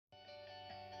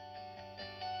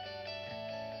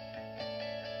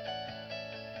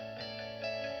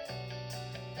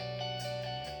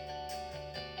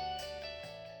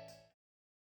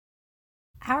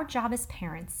Our job as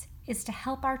parents is to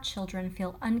help our children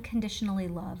feel unconditionally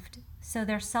loved so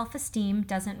their self-esteem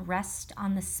doesn't rest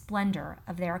on the splendor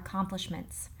of their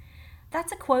accomplishments.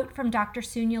 That's a quote from Dr.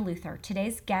 Suniya Luthar,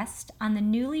 today's guest on the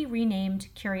newly renamed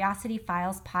Curiosity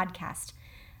Files podcast.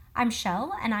 I'm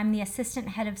Shell, and I'm the assistant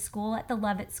head of school at the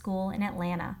Lovett School in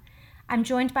Atlanta. I'm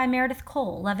joined by Meredith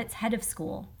Cole, Lovett's head of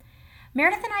school.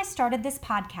 Meredith and I started this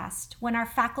podcast when our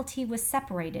faculty was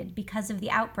separated because of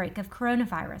the outbreak of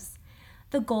coronavirus.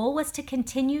 The goal was to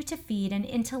continue to feed an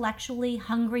intellectually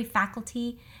hungry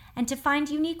faculty and to find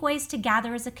unique ways to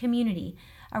gather as a community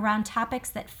around topics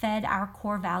that fed our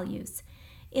core values.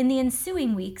 In the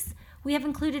ensuing weeks, we have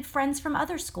included friends from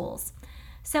other schools.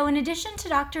 So in addition to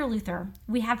Dr. Luthar,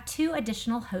 we have two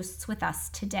additional hosts with us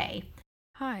today.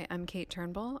 Hi, I'm Kate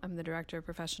Turnbull. I'm the Director of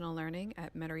Professional Learning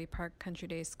at Metairie Park Country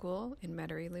Day School in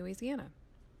Metairie, Louisiana.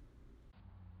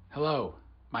 Hello,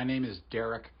 my name is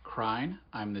Derek Krein.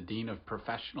 I'm the Dean of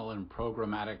Professional and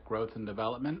Programmatic Growth and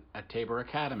Development at Tabor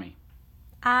Academy.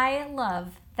 I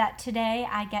love that today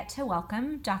I get to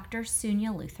welcome Dr.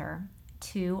 Suniya Luthar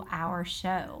to our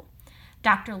show.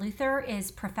 Dr. Luthar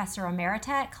is Professor Emerita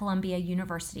at Columbia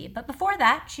University, but before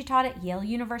that, she taught at Yale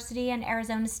University and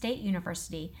Arizona State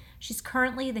University. She's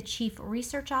currently the Chief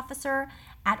Research Officer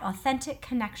at Authentic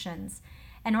Connections,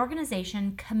 an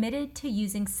organization committed to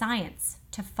using science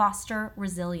to foster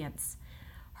resilience.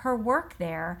 Her work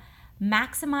there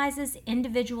maximizes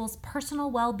individuals' personal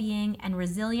well-being and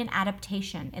resilient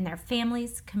adaptation in their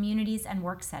families, communities, and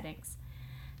work settings.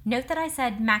 Note that I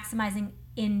said maximizing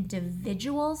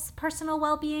individuals' personal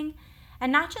well-being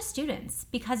and not just students,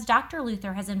 because Dr.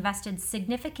 Luthar has invested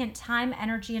significant time,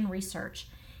 energy, and research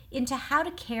into how to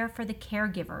care for the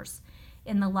caregivers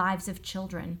in the lives of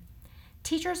children.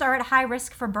 Teachers are at high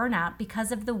risk for burnout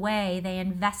because of the way they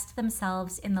invest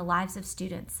themselves in the lives of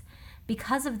students,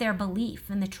 because of their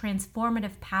belief in the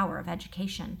transformative power of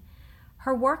education.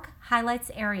 Her work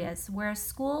highlights areas where a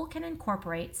school can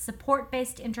incorporate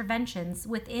support-based interventions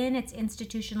within its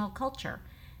institutional culture,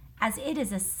 as it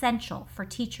is essential for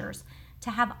teachers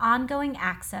to have ongoing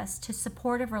access to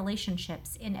supportive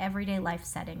relationships in everyday life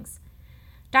settings.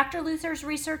 Dr. Luthar's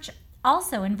research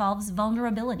also involves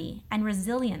vulnerability and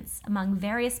resilience among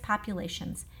various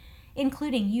populations,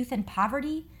 including youth in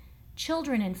poverty,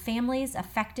 children and families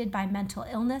affected by mental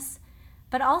illness,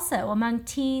 but also among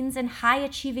teens in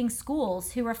high-achieving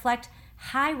schools who reflect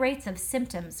high rates of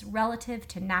symptoms relative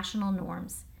to national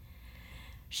norms.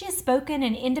 She has spoken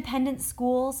in independent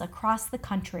schools across the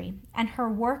country, and her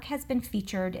work has been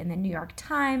featured in the New York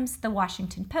Times, the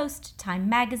Washington Post, Time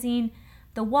Magazine,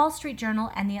 the Wall Street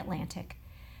Journal, and the Atlantic.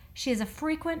 She is a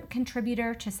frequent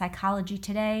contributor to Psychology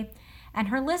Today, and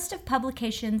her list of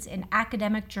publications in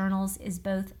academic journals is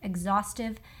both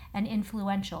exhaustive and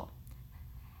influential.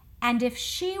 And if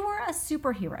she were a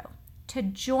superhero to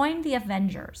join the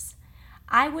Avengers,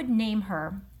 I would name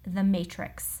her the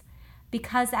Matrix,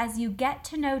 because as you get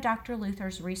to know Dr.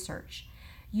 Luthar's research,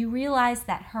 you realize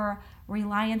that her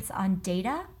reliance on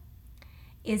data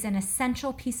is an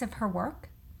essential piece of her work.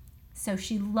 So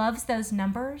she loves those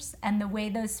numbers and the way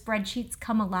those spreadsheets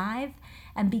come alive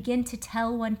and begin to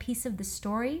tell one piece of the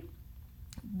story.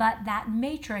 But that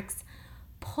matrix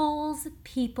pulls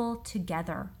people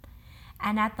together.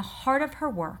 And at the heart of her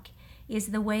work is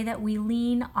the way that we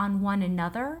lean on one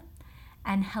another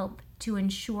and help to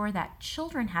ensure that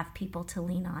children have people to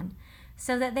lean on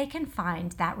so that they can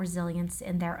find that resilience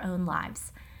in their own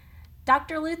lives.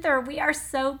 Dr. Luthar, we are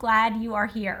so glad you are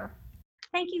here.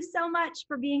 Thank you so much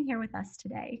for being here with us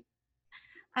today.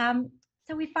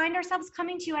 So we find ourselves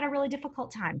coming to you at a really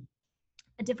difficult time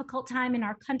in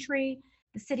our country,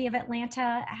 the city of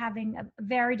Atlanta having a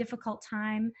very difficult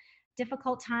time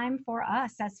for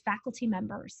us as faculty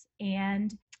members.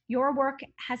 And your work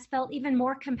has felt even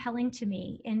more compelling to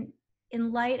me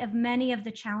in light of many of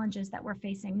the challenges that we're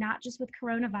facing, not just with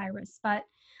coronavirus, but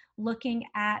looking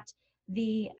at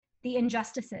the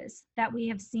injustices that we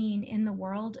have seen in the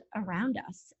world around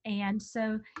us. And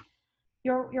so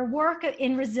your work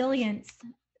in resilience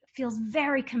feels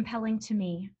very compelling to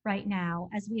me right now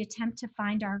as we attempt to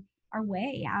find our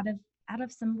way out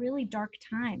of some really dark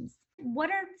times.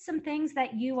 What are some things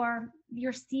that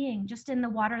you're seeing just in the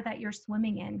water that you're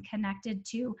swimming in connected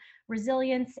to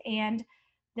resilience and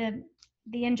the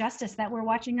injustice that we're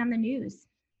watching on the news?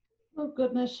 Oh,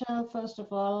 goodness, Shell, first of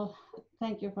all,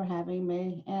 thank you for having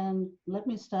me. And let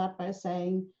me start by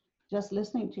saying, just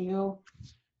listening to you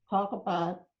talk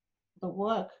about the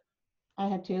work, I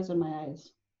had tears in my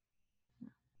eyes.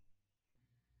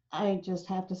 I just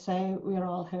have to say, we're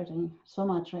all hurting so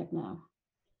much right now.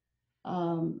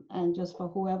 And just for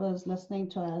whoever's listening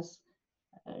to us,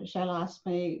 Shell asked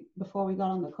me before we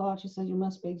got on the call, she said, "You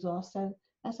must be exhausted."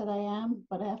 I said, "I am,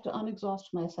 but I have to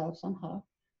unexhaust myself somehow,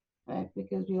 right?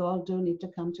 Because we all do need to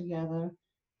come together.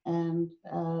 And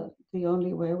the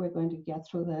only way we're going to get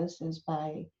through this is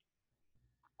by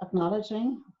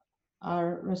acknowledging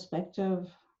our respective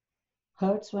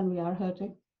hurts when we are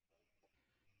hurting.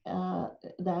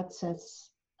 That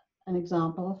sets an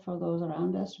example for those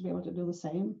around us to be able to do the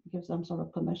same, gives them sort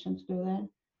of permission to do that.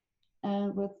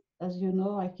 And with, as you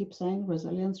know, I keep saying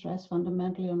resilience rests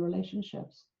fundamentally on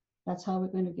relationships. That's how we're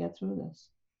going to get through this.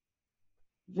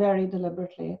 Very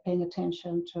deliberately paying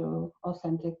attention to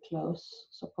authentic, close,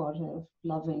 supportive,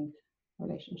 loving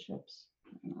relationships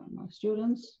among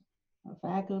students, our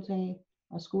faculty,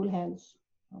 our school heads,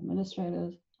 our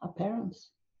administrators, our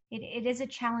parents. It is a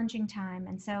challenging time.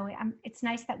 And so it's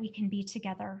nice that we can be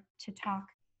together to talk.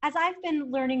 As I've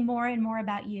been learning more and more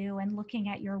about you and looking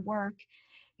at your work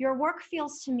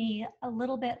feels to me a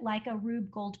little bit like a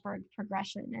Rube Goldberg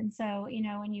progression. And so,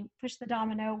 when you push the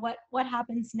domino, what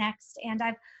happens next? And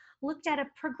I've looked at a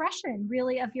progression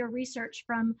really of your research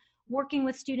from working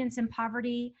with students in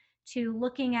poverty to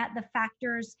looking at the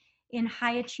factors in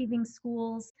high achieving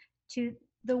schools to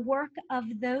the work of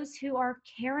those who are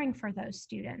caring for those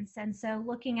students. And so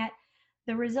looking at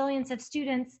the resilience of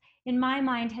students, in my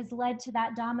mind, has led to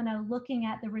that domino looking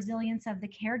at the resilience of the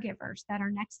caregivers that are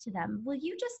next to them. Will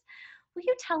you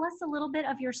tell us a little bit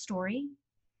of your story?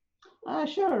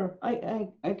 Sure.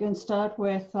 I can start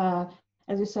with,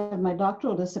 as you said, my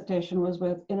doctoral dissertation was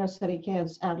with inner city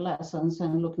kids, adolescents,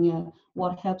 and looking at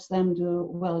what helps them do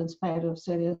well in spite of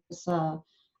serious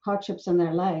hardships in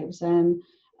their lives. And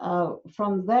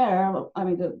from there, I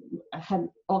mean, I had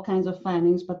all kinds of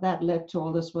findings, but that led to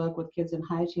all this work with kids in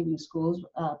high achieving schools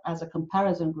as a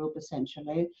comparison group,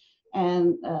 essentially.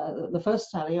 And the first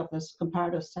study of this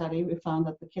comparative study, we found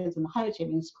that the kids in the high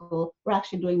achieving school were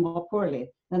actually doing more poorly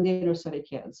than the inner city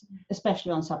kids,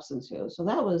 especially on substance use. So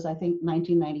that was, I think,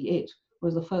 1998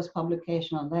 was the first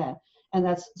publication on that. And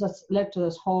that's led to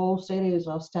this whole series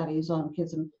of studies on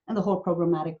kids and the whole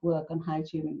programmatic work on high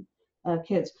achieving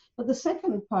kids. But the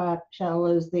second part, Shell,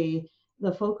 was the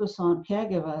focus on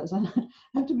caregivers.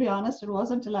 And to be honest, it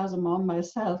wasn't until I was a mom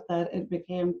myself that it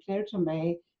became clear to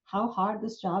me how hard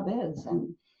this job is.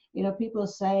 And people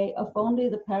say, if only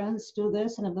the parents do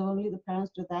this, and if only the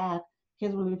parents do that,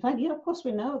 kids will be fine. Yeah, of course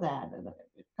we know that.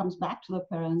 It comes back to the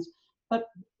parents. But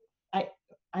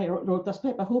I wrote this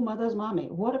paper, Who Mothers Mommy?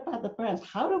 What about the parents?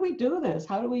 How do we do this?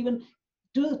 How do we even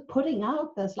do putting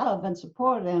out this love and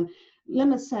support and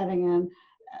limit setting and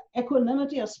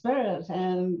equanimity of spirit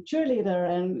and cheerleader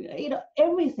and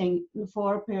everything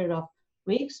for a period of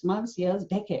weeks, months, years,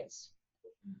 decades,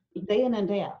 day in and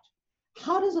day out?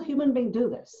 How does a human being do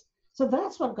this? So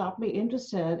that's what got me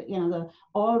interested.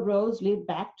 All roads lead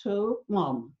back to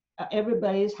mom.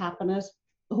 Everybody's happiness,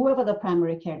 whoever the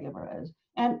primary caregiver is.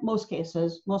 And most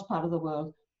cases, most part of the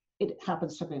world, it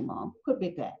happens to be mom, could be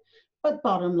dad. But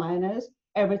bottom line is,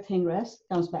 everything rests,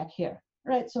 comes back here,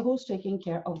 right? So who's taking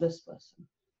care of this person?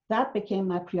 That became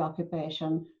my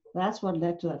preoccupation. That's what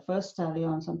led to that first study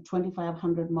on some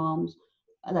 2,500 moms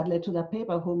that led to that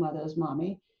paper, Who Mothers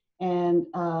Mommy, and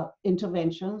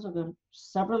interventions. I've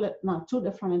got two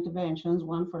different interventions,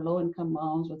 one for low-income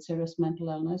moms with serious mental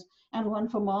illness, and one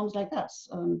for moms like us,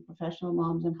 professional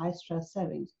moms in high-stress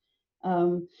settings.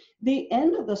 The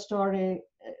end of the story,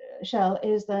 Shell,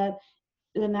 is that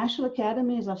the National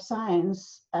Academies of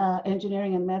Science,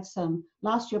 Engineering, and Medicine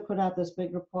last year put out this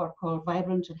big report called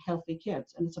Vibrant and Healthy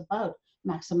Kids, and it's about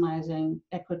maximizing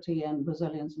equity and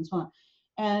resilience and so on.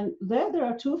 And there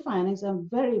are two findings I'm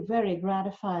very, very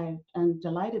gratified and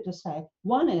delighted to say.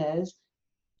 One is,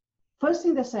 first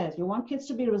thing they say is, you want kids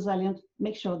to be resilient,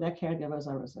 make sure their caregivers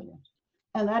are resilient.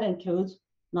 And that includes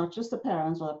not just the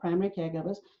parents or the primary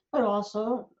caregivers, but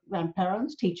also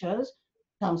grandparents, teachers,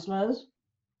 counselors,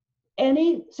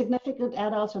 any significant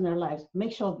adults in their lives.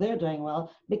 Make sure they're doing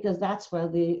well, because that's where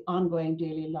the ongoing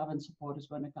daily love and support is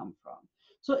going to come from.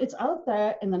 So it's out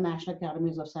there in the National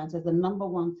Academies of Science as the number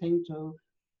one thing to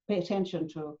pay attention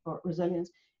to for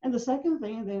resilience. And the second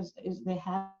thing is they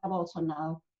have also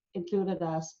now included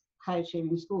us high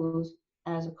achieving schools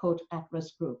as a quote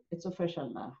at-risk group. It's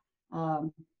official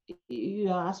now. You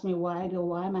asked me why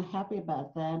am I happy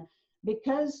about that?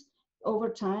 Because over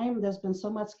time there's been so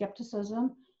much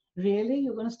skepticism. Really,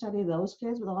 you're going to study those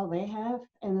kids with all they have?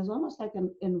 And there's almost like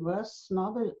an inverse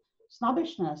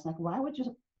snobbishness. Like, why would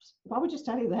you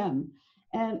study them?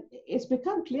 And it's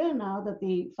become clear now that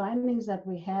the findings that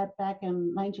we had back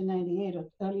in 1998 or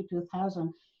early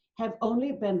 2000, have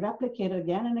only been replicated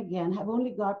again and again, have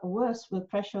only got worse with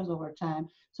pressures over time.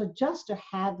 So just to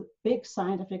have big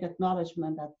scientific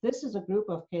acknowledgement that this is a group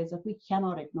of kids that we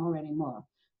cannot ignore anymore.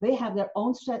 They have their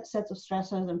own sets of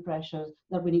stressors and pressures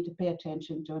that we need to pay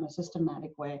attention to in a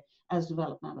systematic way as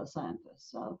developmental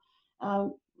scientists. So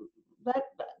that,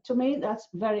 to me, that's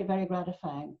very, very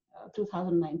gratifying.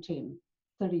 2019,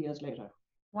 30 years later.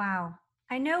 Wow.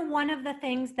 I know one of the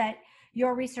things that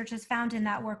your research has found in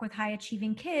that work with high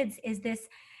achieving kids is this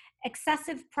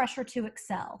excessive pressure to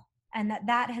excel, and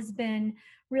that has been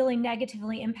really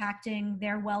negatively impacting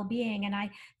their well-being. And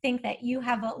I think that you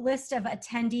have a list of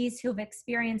attendees who've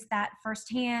experienced that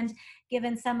firsthand,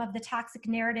 given some of the toxic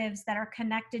narratives that are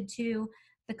connected to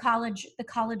the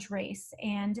college race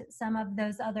and some of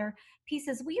those other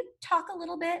pieces. Will you talk a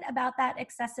little bit about that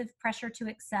excessive pressure to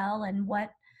excel and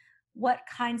what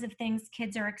kinds of things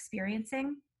kids are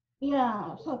experiencing?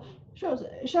 Yeah, so sure,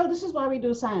 this is why we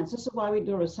do science. This is why we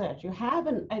do research. You have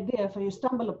an idea, for you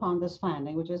stumble upon this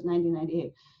finding, which is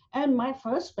 1998. And my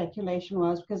first speculation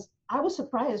was, because I was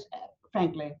surprised,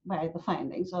 frankly, by the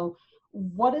finding. So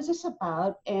what is this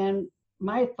about? And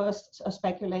my first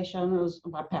speculation was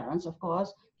about parents, of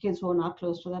course, kids who are not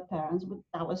close to their parents, but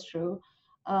that was true,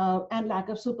 and lack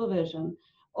of supervision.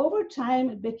 Over time,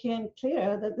 it became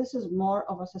clear that this is more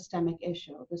of a systemic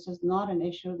issue. This is not an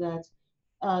issue that's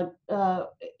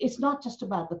it's not just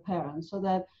about the parents. So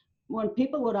that when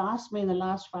people would ask me in the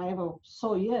last 5 or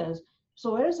so years,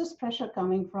 so where is this pressure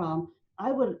coming from?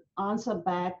 I would answer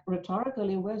back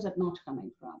rhetorically, where is it not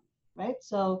coming from, right?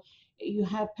 So you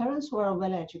have parents who are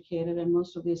well educated, and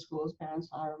most of these schools, parents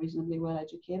are reasonably well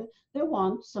educated. They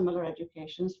want similar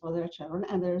educations for their children,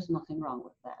 and there is nothing wrong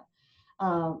with that.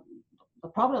 The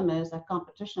problem is that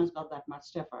competition has got that much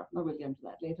stiffer. But we'll get into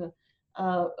that later.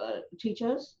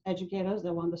 Teachers, educators, they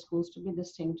want the schools to be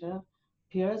distinctive.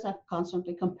 Peers are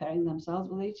constantly comparing themselves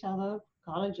with each other.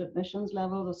 College admissions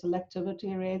levels, the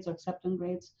selectivity rates, or acceptance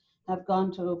rates have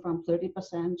gone to from 30%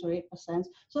 to 8%.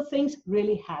 So things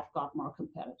really have got more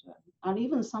competitive. And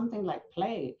even something like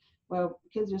play, where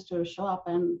kids used to show up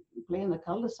and play in the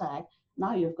cul-de-sac,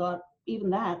 now you've got even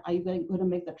that. Are you going to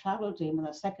make the travel team in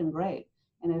the second grade?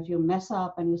 And if you mess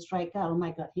up and you strike out, oh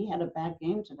my God, he had a bad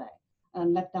game today,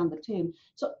 and let down the team.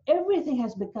 So everything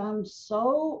has become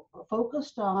so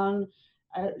focused on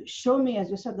show me,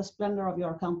 as you said, the splendor of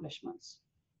your accomplishments,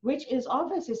 which is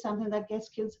obviously something that gets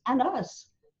kids and us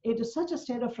into such a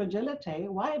state of fragility.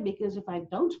 Why? Because if I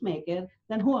don't make it,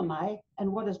 then who am I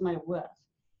and what is my worth?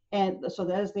 And so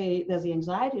there's the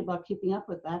anxiety about keeping up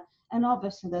with that. And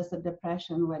obviously there's the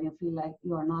depression when you feel like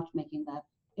you are not making that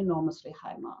enormously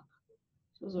high mark.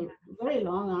 So it was a very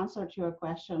long answer to your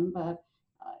question, but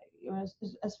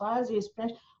as far as these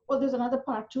pressures, well, there's another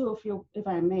part too, if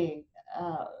I may,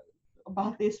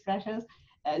 about these pressures.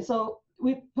 So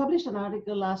we published an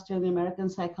article last year in the American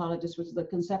Psychologist, which is the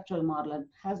conceptual model, and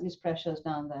has these pressures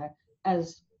down there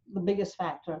as the biggest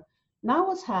factor. Now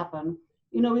what's happened,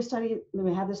 we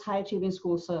have this high achieving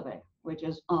school survey, which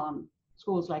is on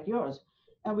schools like yours.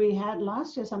 And we had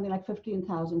last year something like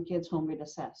 15,000 kids whom we'd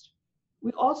assessed.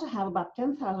 We also have about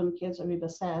 10,000 kids that we've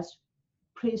assessed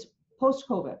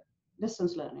post-COVID,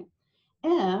 distance learning.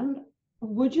 And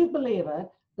would you believe it,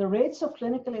 the rates of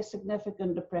clinically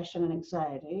significant depression and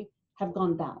anxiety have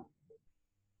gone down.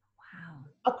 Wow.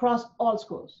 Across all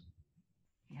schools.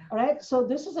 Yeah. All right, so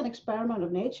this is an experiment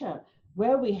of nature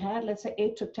where we had, let's say,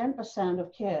 8 to 10%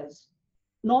 of kids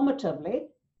normatively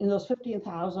in those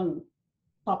 15,000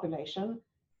 population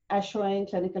as showing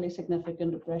clinically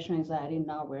significant depression, anxiety.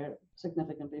 Now we're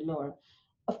significantly lower.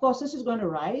 Of course, this is going to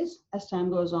rise as time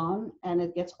goes on and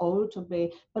it gets old to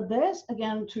be, but there's,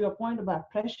 again, to your point about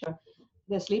pressure,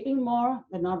 they're sleeping more,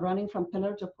 they're not running from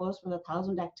pillar to post with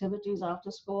 1,000 activities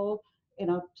after school.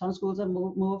 Some schools have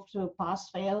moved to pass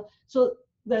fail. So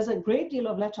there's a great deal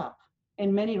of let up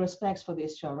in many respects for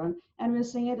these children, and we're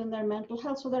seeing it in their mental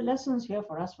health. So there are lessons here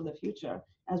for us for the future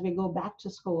as we go back to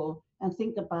school and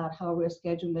think about how we're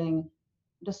scheduling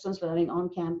distance learning,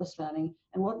 on-campus learning,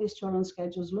 and what these children's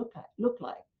schedules look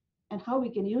like, and how we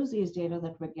can use these data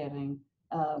that we're getting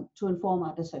to inform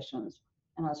our decisions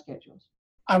and our schedules.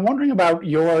 I'm wondering about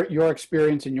your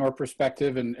experience and your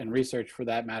perspective and research for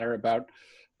that matter about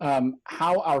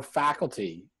how our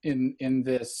faculty in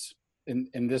this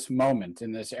moment,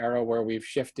 in this era where we've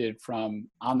shifted from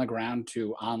on the ground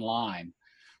to online,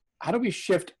 how do we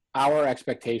shift our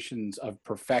expectations of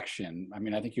perfection? I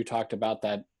mean, I think you talked about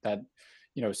that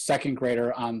second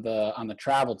grader on the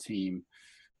travel team.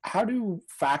 How do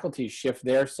faculty shift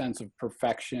their sense of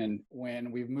perfection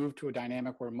when we've moved to a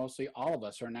dynamic where mostly all of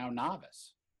us are now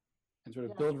novice? And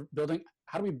sort of building,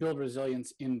 how do we build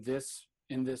resilience in this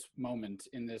in this moment,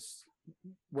 in this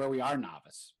where we are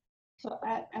novice? So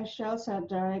as Shell said,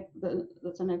 Derek,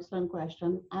 that's an excellent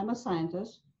question. I'm a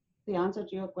scientist. The answer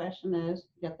to your question is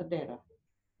get the data,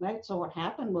 right? So what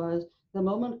happened was the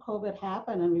moment COVID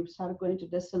happened and we started going to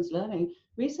distance learning,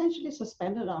 we essentially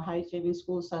suspended our high achieving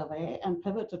school survey and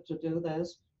pivoted to do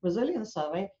this resilience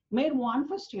survey, made one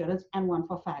for students and one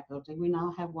for faculty. We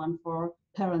now have one for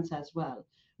parents as well,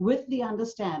 with the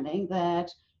understanding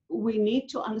that we need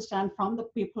to understand from the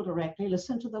people directly,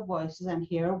 listen to the voices and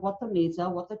hear what the needs are,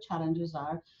 what the challenges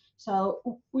are. So,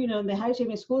 in the high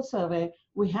achieving school survey,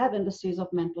 we have indices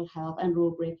of mental health and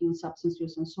rule breaking, substance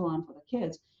use, and so on for the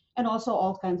kids, and also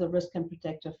all kinds of risk and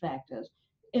protective factors.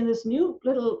 In this new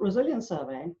little resilience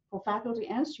survey for faculty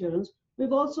and students,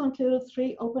 we've also included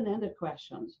 3 open-ended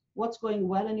questions. What's going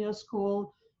well in your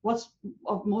school? What's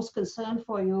of most concern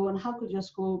for you? And how could your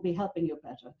school be helping you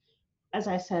better? As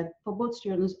I said, for both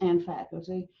students and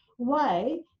faculty.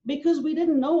 Why? Because we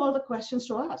didn't know all the questions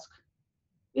to ask.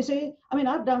 You see,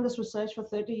 I've done this research for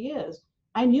 30 years.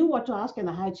 I knew what to ask in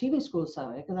the high achieving school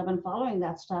survey because I've been following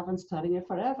that stuff and studying it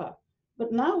forever.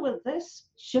 But now with this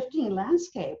shifting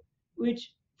landscape,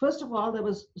 which first of all, there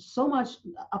was so much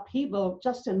upheaval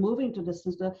just in moving to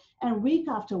distance learning, and week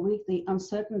after week, the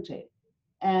uncertainty.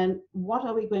 And what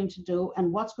are we going to do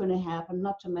and what's going to happen,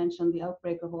 not to mention the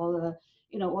outbreak of all the,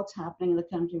 what's happening in the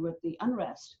country with the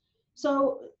unrest.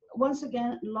 So once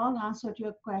again, long answer to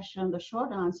your question. The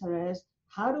short answer is,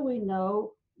 how do we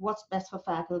know what's best for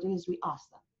faculty is we ask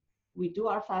them. We do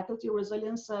our faculty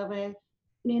resilience survey.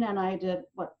 Nina and I did,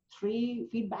 3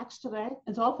 feedbacks today?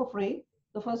 It's all for free.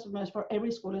 The first one is for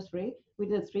every school is free. We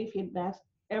did 3 feedbacks.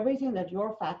 Everything that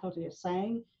your faculty is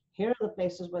saying, here are the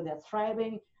places where they're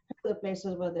thriving. Here are the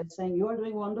places where they're saying you're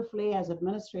doing wonderfully as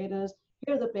administrators.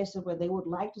 Here are the places where they would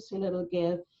like to see a little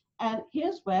give. And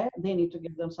here's where they need to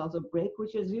give themselves a break,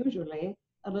 which is usually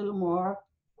a little more,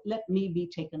 let me be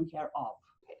taken care of.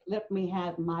 Let me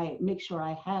make sure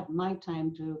I have my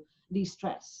time to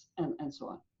de-stress and so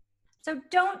on. So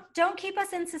don't keep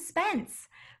us in suspense.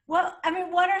 What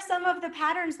are some of the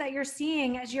patterns that you're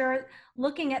seeing as you're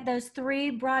looking at those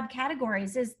 3 broad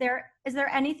categories? Is there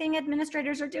anything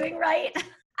administrators are doing right?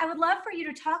 I would love for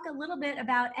you to talk a little bit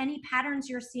about any patterns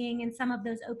you're seeing in some of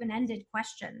those open-ended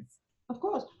questions. Of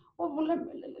course. Well,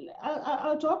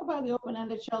 I'll talk about the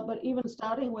open-ended shell, but even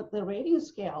starting with the rating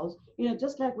scales,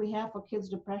 just like we have for kids'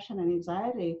 depression and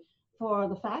anxiety, for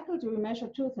the faculty, we measure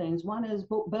 2 things. One is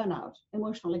burnout,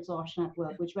 emotional exhaustion at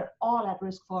work, which we're all at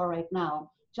risk for right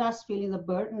now, just feeling the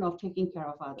burden of taking care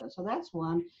of others. So that's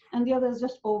one. And the other is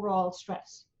just overall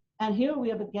stress. And here we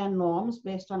have, again, norms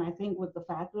based on, I think, with the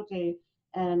faculty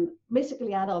and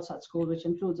basically adults at school, which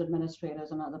includes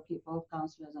administrators and other people,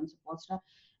 counselors and support staff.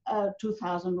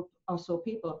 2,000 or so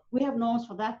people. We have norms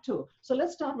for that too. So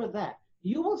let's start with that.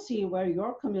 You will see where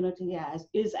your community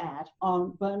is at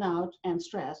on burnout and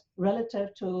stress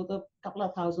relative to the couple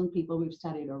of thousand people we've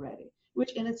studied already,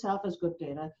 which in itself is good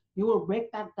data. You will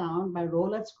break that down by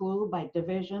role at school, by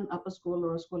division, upper school,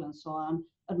 lower school, and so on,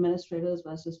 administrators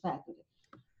versus faculty.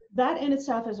 That in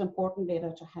itself is important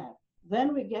data to have.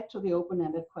 Then we get to the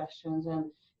open-ended questions. And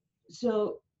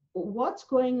so what's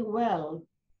going well?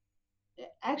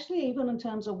 Actually, even in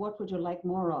terms of what would you like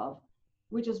more of,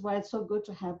 which is why it's so good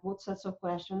to have both sets of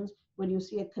questions when you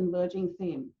see a converging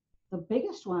theme. The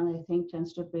biggest one, I think,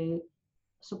 tends to be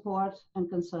support and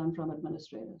concern from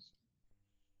administrators.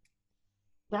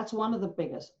 That's one of the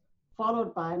biggest,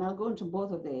 followed by, and I'll go into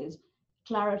both of these,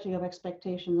 clarity of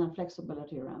expectations and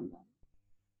flexibility around them.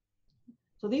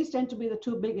 So these tend to be the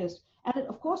 2 biggest. And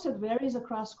of course, it varies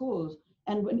across schools.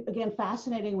 And again,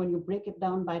 fascinating when you break it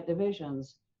down by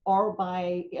divisions, or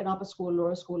by an upper school,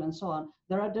 lower school, and so on.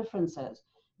 There are differences.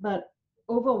 But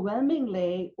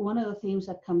overwhelmingly, one of the themes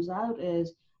that comes out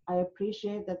is, I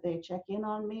appreciate that they check in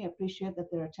on me, appreciate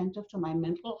that they're attentive to my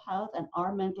mental health and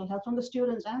our mental health from the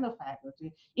students and the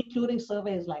faculty, including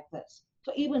surveys like this.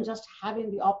 So even just having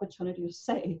the opportunity to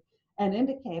say and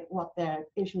indicate what their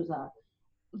issues are,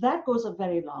 that goes a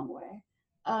very long way.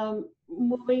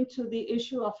 Moving to the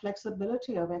issue of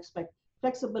flexibility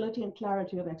and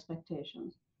clarity of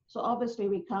expectations. So obviously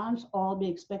we can't all be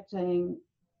expecting,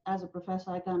 as a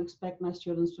professor, I can't expect my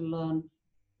students to learn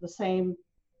the same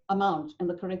amount in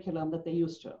the curriculum that they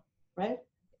used to, right?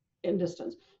 In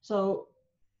distance. So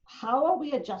how are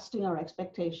we adjusting our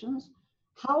expectations?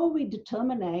 How are we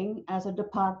determining as a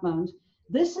department,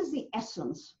 this is the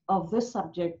essence of this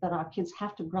subject that our kids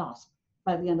have to grasp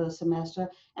by the end of the semester.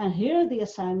 And here are the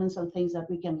assignments and things that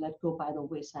we can let go by the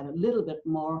wayside a little bit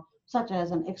more, such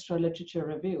as an extra literature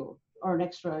review or an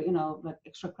extra,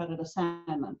 extra credit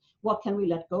assignment. What can we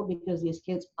let go because these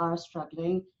kids are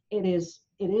struggling it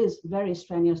is very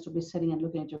strenuous to be sitting and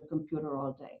looking at your computer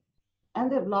all day. And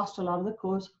they've lost a lot of the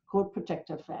code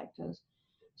protective factors.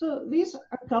 So these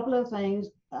are a couple of things.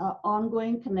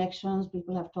 Ongoing connections,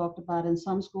 people have talked about. In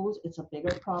some schools, it's a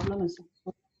bigger problem. In some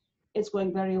schools, it's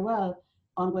going very well.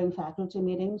 Ongoing faculty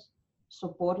meetings,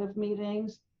 supportive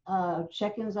meetings,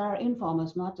 check-ins are informal.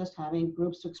 It's not just having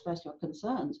groups to express your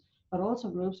concerns, but also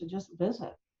groups to just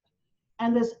visit.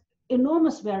 And there's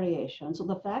enormous variation. So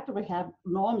the fact that we have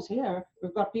norms here,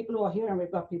 we've got people who are here and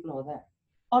we've got people who are there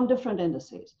on different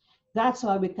indices. That's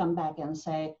why we come back and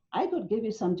say, I could give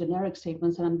you some generic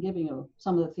statements, and I'm giving you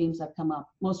some of the themes that come up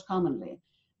most commonly.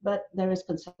 But there is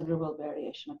considerable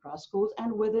variation across schools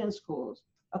and within schools,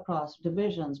 across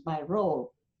divisions, by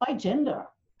role, by gender,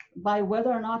 by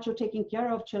whether or not you're taking care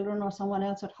of children or someone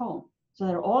else at home. So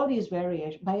there are all these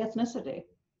variations by ethnicity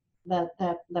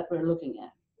that we're looking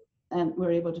at. And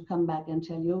we're able to come back and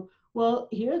tell you, well,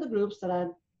 here are the groups that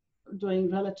are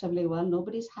doing relatively well.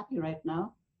 Nobody's happy right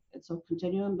now. It's a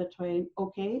continuum between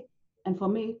okay, and for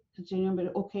me, continuum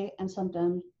between okay and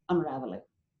sometimes unraveling,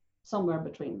 somewhere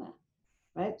between that,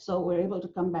 right? So we're able to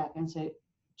come back and say,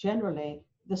 generally,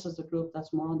 this is the group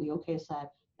that's more on the okay side,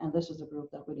 and this is the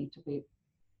group that we need to be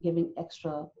giving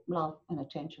extra love and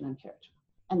attention and care to.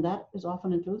 And that is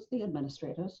often includes the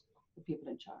administrators, the people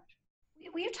in charge.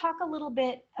 Will you talk a little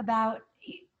bit about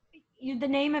the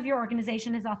name of your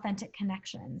organization is Authentic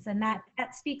Connections, and that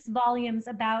speaks volumes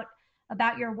about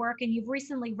your work, and you've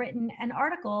recently written an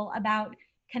article about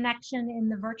connection in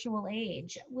the virtual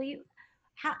age.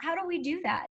 How do we do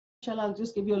that? I'll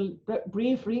just give you a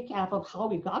brief recap of how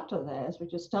we got to this,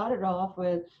 which is started off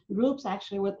with groups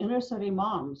actually with inner city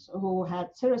moms who had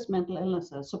serious mental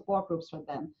illnesses, support groups for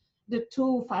them. Did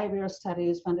 2 5-year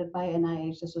studies funded by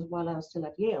NIH. This was while I was still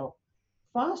at Yale.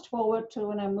 Fast forward to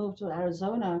when I moved to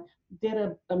Arizona, did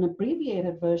an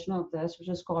abbreviated version of this, which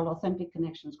is called Authentic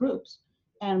Connections Groups,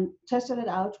 and tested it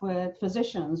out with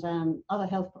physicians and other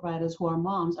health providers who are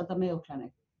moms at the Mayo Clinic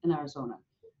in Arizona.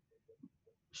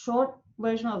 Short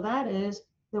version of that is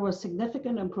there were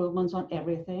significant improvements on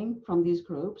everything from these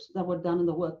groups that were done in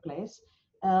the workplace,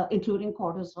 including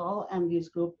cortisol, and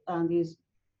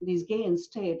these gains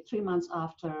stayed 3 months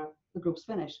after the groups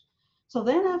finished. So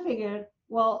then I figured,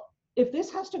 well, if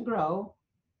this has to grow,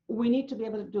 we need to be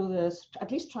able to do this, at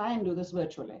least try and do this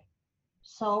virtually.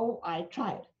 So I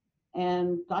tried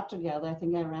and got together. I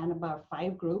think I ran about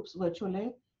 5 groups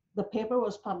virtually. The paper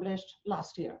was published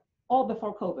last year, all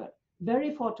before COVID.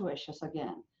 Very fortuitous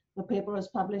again. The paper was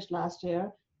published last year,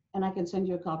 and I can send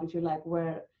you a copy if you like,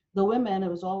 where the women, it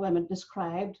was all women,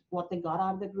 described what they got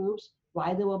out of the groups,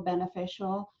 why they were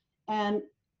beneficial. And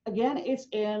again, it's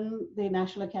in the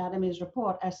National Academy's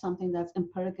report as something that's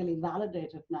empirically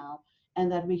validated now,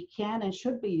 and that we can and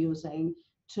should be using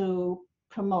to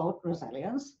promote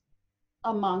resilience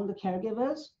among the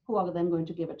caregivers who are then going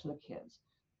to give it to the kids.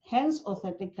 Hence,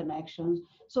 authentic connections.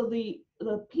 So the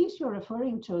piece you're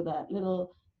referring to, that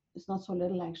little, it's not so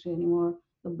little actually anymore,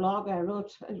 the blog I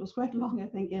wrote, it was quite long, I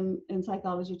think, in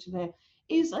Psychology Today,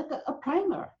 is like a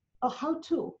primer, a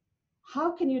how-to.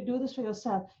 How can you do this for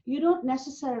yourself? You don't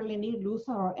necessarily need Luthar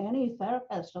or any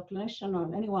therapist or clinician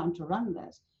or anyone to run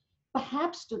this,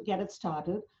 perhaps to get it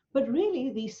started, but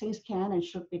really these things can and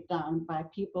should be done by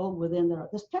people within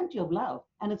there's plenty of love,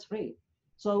 and it's free.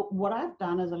 So what I've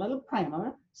done is a little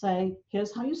primer saying,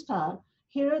 here's how you start.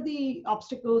 Here are the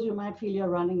obstacles you might feel you're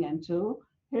running into.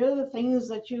 Here are the things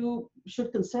that you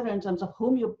should consider in terms of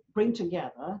whom you bring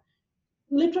together.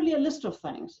 Literally a list of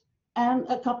things. And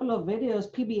a couple of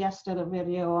videos. PBS did a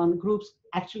video on groups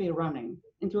actually running,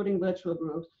 including virtual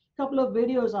groups. A couple of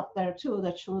videos up there too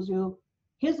that shows you,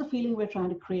 here's the feeling we're trying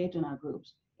to create in our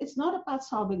groups. It's not about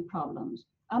solving problems.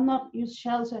 I'm not, you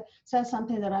shall say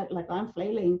something that I'm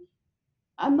flailing.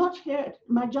 I'm not here.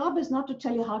 My job is not to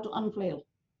tell you how to unflail.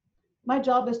 My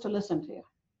job is to listen to you,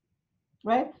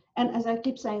 right? And as I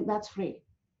keep saying, that's free.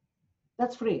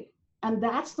 That's free. And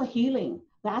that's the healing.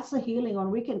 That's the healing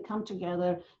when we can come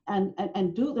together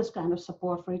and do this kind of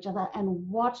support for each other. And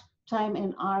what time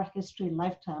in our history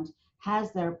lifetimes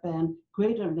has there been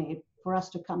greater need for us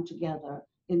to come together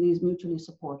in these mutually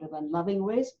supportive and loving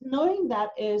ways, knowing that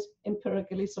is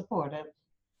empirically supported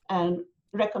and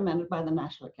recommended by the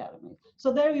National Academy.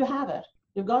 So there you have it.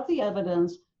 You've got the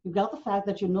evidence, you've got the fact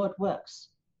that you know it works,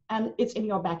 and it's in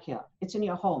your backyard, it's in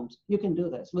your homes. You can do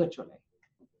this virtually.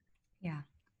 Yeah.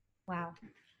 Wow.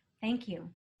 Thank you.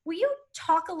 Will you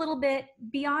talk a little bit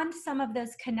beyond some of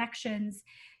those connections?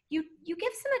 You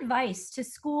give some advice to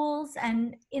schools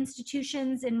and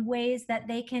institutions in ways that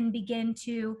they can begin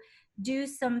to do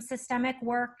some systemic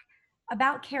work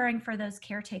about caring for those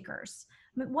caretakers.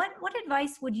 But what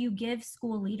advice would you give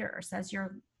school leaders as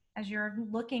you're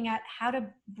looking at how to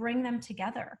bring them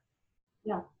together?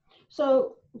 Yeah.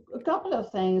 So a couple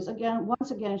of things. Again,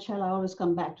 once again, shall I always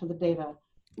come back to the data?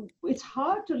 It's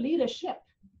hard to lead a ship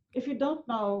if you don't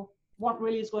know what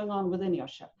really is going on within your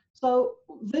ship. So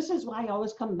this is why I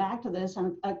always come back to this,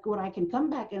 and what I can come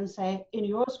back and say in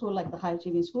your school, like the High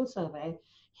Achieving School Survey,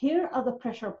 here are the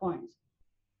pressure points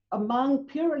among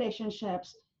peer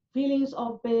relationships, feelings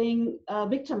of being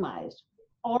victimized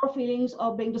or feelings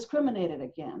of being discriminated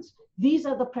against. These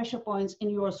are the pressure points in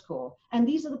your school, and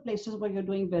these are the places where you're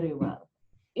doing very well.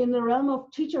 In the realm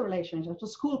of teacher relationships, the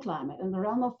school climate, in the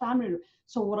realm of family.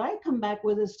 So what I come back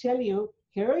with is tell you,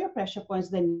 here are your pressure points.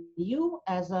 Then you,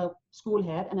 as a school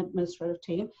head and administrative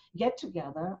team, get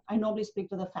together. I normally speak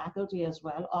to the faculty as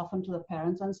well, often to the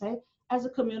parents, and say, as a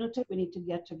community, we need to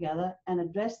get together and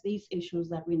address these issues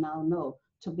that we now know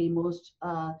to be most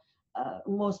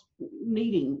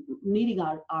needing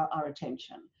our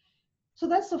attention. So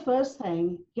that's the first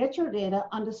thing. Get your data,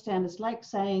 understand. It's like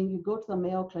saying you go to the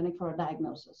Mayo Clinic for a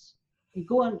diagnosis. You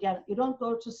go and you don't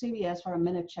go to CVS for a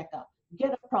minute checkup.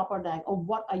 Get a proper diagnosis of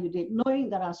what are you doing, knowing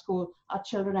that our school, our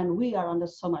children, and we are under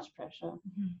so much pressure.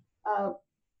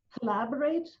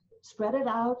 Collaborate, spread it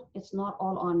out. It's not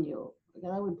all on you.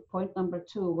 That would be point number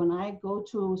two. When I go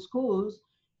to schools,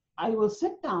 I will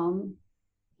sit down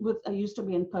with, I used to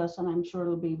be in person, I'm sure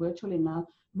it'll be virtually now,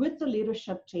 with the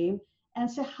leadership team and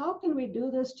say, how can we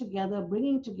do this together,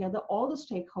 bringing together all the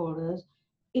stakeholders,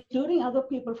 including other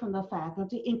people from the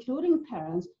faculty, including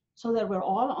parents, so that we're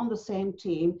all on the same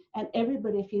team and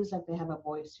everybody feels like they have a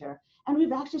voice here. And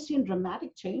we've actually seen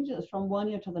dramatic changes from one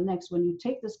year to the next when you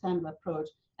take this kind of approach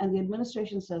and the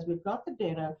administration says, we've got the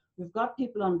data, we've got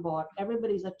people on board,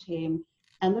 everybody's a team,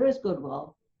 and there is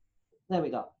goodwill. There we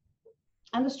go.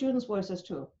 And the students' voices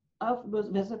too. I'll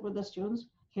visit with the students,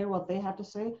 hear what they have to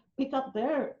say, pick up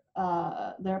their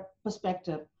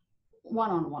perspective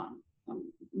one-on-one,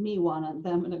 me one and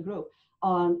them in a group,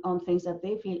 on things that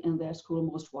they feel in their school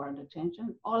most warrant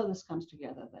attention. All of this comes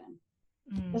together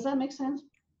then. Does that make sense?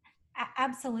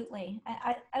 Absolutely.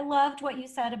 I loved what you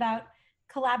said about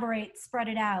collaborate, spread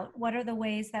it out. What are the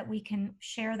ways that we can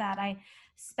share that? I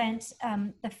spent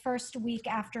the first week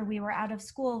after we were out of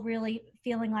school really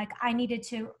feeling like I needed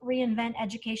to reinvent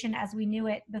education as we knew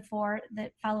it before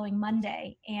the following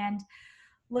Monday, and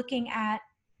looking at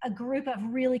a group of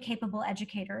really capable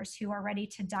educators who are ready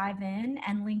to dive in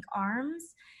and link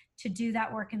arms to do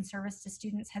that work in service to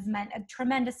students has meant a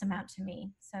tremendous amount to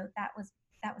me. So that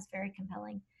was very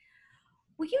compelling.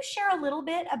 Will you share a little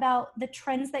bit about the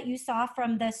trends that you saw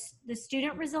from the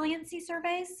student resiliency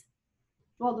surveys?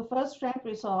 Well, the first trend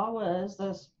we saw was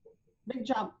this big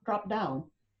drop down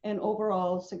in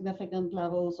overall significant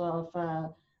levels of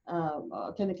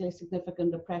clinically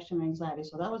significant depression and anxiety.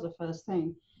 So that was the first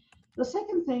thing. The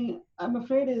second thing, I'm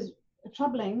afraid, is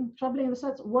troubling in the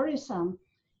sense worrisome.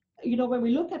 You know, when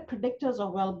we look at predictors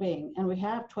of well-being, and we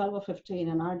have 12 or 15,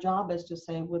 and our job is to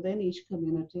say within each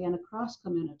community and across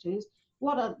communities,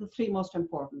 what are the three most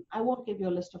important? I won't give you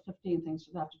a list of 15 things.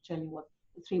 You have to tell you what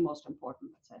the three most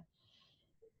important, let's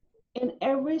say. In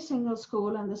every single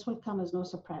school, and this will come as no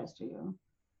surprise to you,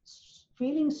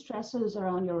 feeling stresses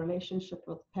around your relationship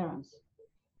with parents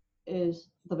is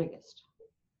the biggest.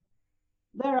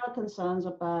 There are concerns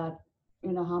about,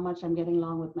 you know, how much I'm getting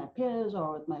along with my peers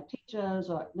or with my teachers,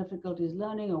 or difficulties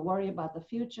learning, or worry about the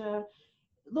future.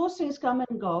 Those things come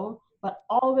and go, but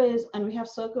always, and we have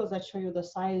circles that show you the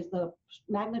size, the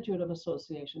magnitude of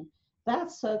association.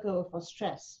 That circle for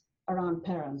stress around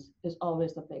parents is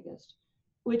always the biggest,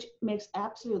 which makes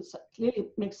clearly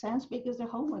makes sense because they're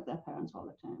home with their parents all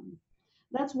the time.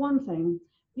 That's one thing.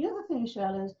 The other thing,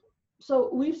 Shell, is, so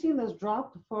we've seen this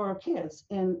drop for kids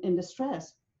in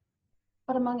distress,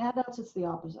 but among adults, it's the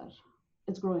opposite.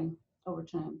 It's growing over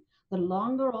time. The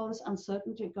longer all this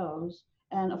uncertainty goes,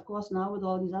 and of course now with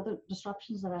all these other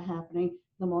disruptions that are happening,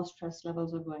 the more stress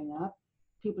levels are going up.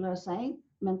 People are saying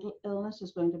mental illness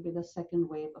is going to be the second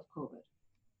wave of COVID.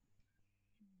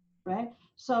 Right?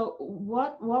 So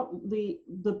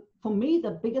for me,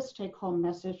 the biggest take-home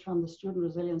message from the Student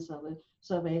Resilience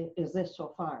Survey is this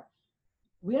so far.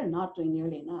 We are not doing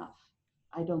nearly enough,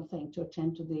 I don't think, to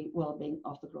attend to the well-being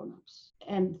of the grown-ups.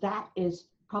 And that is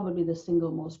probably the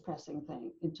single most pressing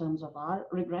thing in terms of our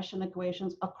regression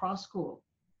equations across school,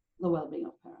 the well-being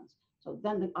of parents. So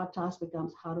then our task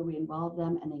becomes, how do we involve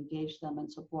them and engage them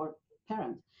and support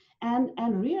parents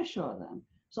and reassure them?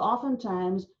 So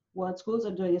oftentimes what schools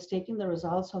are doing is taking the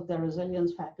results of their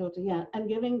resilience faculty and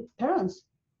giving parents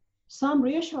some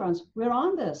reassurance. We're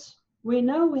on this. We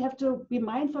know we have to be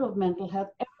mindful of mental health.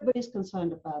 Everybody's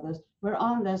concerned about this. We're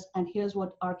on this, and here's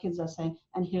what our kids are saying,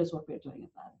 and here's what we're doing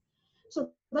about it. So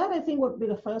that, I think, would be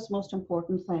the first most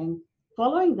important thing.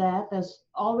 Following that, there's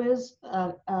always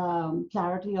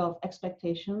clarity of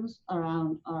expectations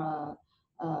around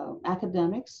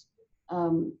academics,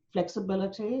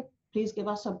 flexibility. Please give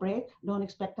us a break. Don't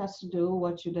expect us to do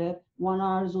what you did. 1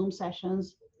 hour Zoom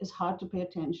sessions is hard to pay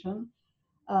attention.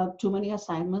 Too many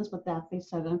assignments, but that they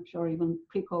said, I'm sure even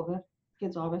pre-COVID,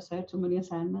 kids always say too many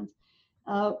assignments.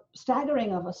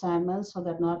 Staggering of assignments so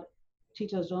that not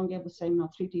teachers don't get the same,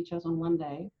 3 teachers on one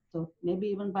day. So maybe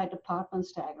even by department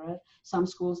stagger it. Some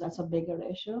schools, that's a bigger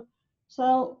issue.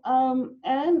 So,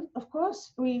 and of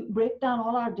course, we break down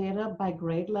all our data by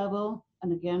grade level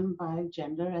and again by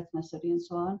gender, ethnicity, and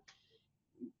so on.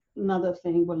 Another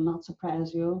thing will not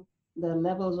surprise you. The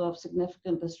levels of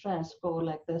significant distress go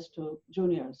like this to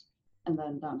juniors and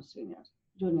then down to seniors.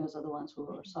 Juniors are the ones who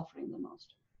are suffering the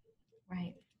most.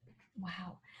 Right.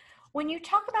 Wow. When you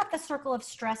talk about the circle of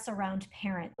stress around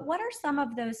parents, what are some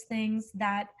of those things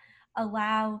that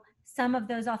allow some of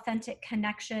those authentic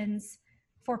connections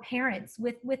for parents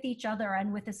with each other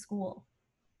and with a school?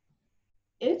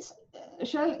 It's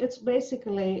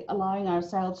basically allowing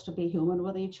ourselves to be human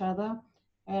with each other.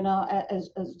 And as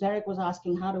Derek was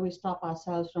asking, how do we stop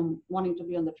ourselves from wanting to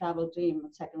be on the travel team in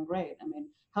 2nd grade? I mean,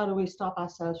 how do we stop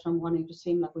ourselves from wanting to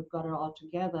seem like we've got it all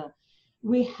together?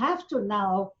 We have to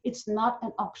now, it's not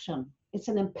an option, it's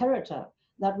an imperative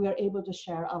that we are able to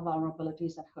share our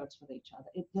vulnerabilities and hurts with each other.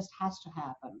 It just has to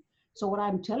happen. So what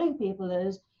I'm telling people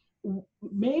is,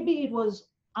 maybe it was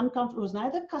uncomfortable, it was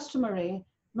neither customary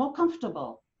nor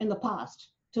comfortable in the past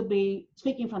to be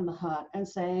speaking from the heart and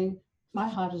saying, my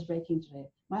heart is breaking today.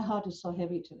 My heart is so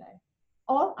heavy today.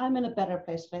 Or I'm in a better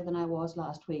place today than I was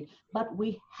last week. But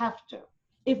we have to.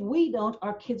 If we don't,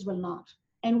 our kids will not.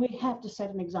 And we have to set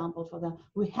an example for them.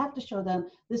 We have to show them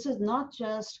this is not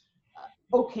just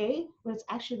okay, but it's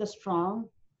actually the strong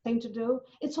thing to do.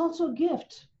 It's also a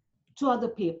gift to other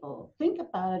people. Think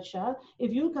about it, Shah.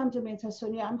 If you come to me and say,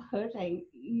 Suniya, I'm hurting,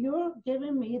 you're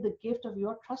giving me the gift of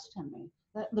your trust in me,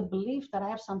 the belief that I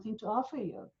have something to offer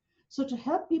you. So to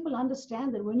help people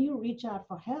understand that when you reach out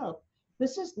for help,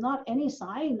 this is not any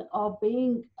sign of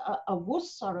being a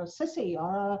wuss or a sissy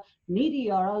or a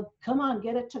needy or a come on,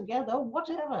 get it together,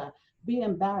 whatever. Be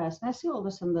embarrassed. And I see all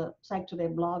this in the Psych Today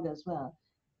blog as well.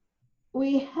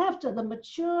 We have to, the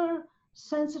mature,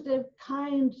 sensitive,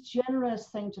 kind, generous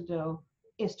thing to do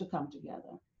is to come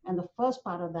together. And the first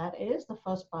part of that is the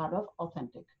first part of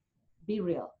authentic. Be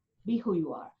real, be who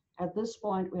you are. At this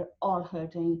point, we're all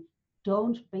hurting.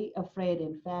 Don't be afraid.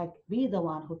 In fact, be the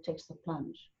one who takes the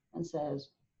plunge and says,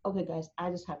 okay, guys, I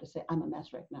just have to say I'm a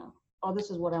mess right now. Or this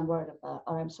is what I'm worried about,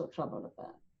 or I'm so troubled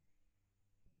about.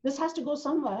 This has to go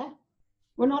somewhere.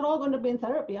 We're not all going to be in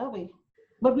therapy, are we?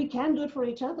 But we can do it for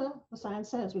each other. The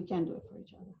science says we can do it for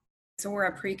each other. So we're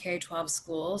a pre-K-12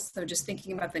 school. So just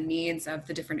thinking about the needs of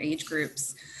the different age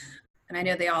groups. And I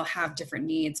know they all have different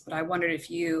needs, but I wondered if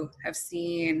you have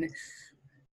seen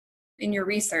in your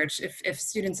research, if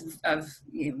students of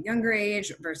younger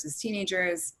age versus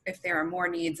teenagers, if there are more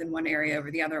needs in one area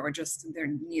over the other, or just their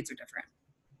needs are different.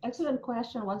 Excellent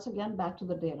question. Once again, back to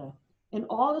the data. In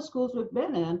all the schools we've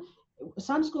been in,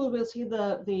 some schools will see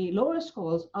the lower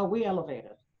schools are way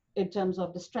elevated in terms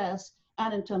of distress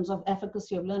and in terms of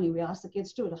efficacy of learning. We ask the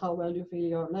kids too, how well do you feel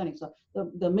you're learning? So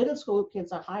the middle school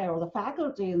kids are higher, or the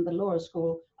faculty in the lower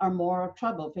school are more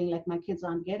trouble, feeling like my kids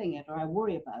aren't getting it, or I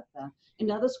worry about that. In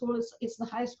the other schools, it's the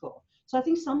high school. So I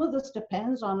think some of this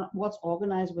depends on what's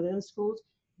organized within schools.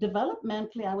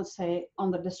 Developmentally, I would say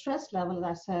on the distress level,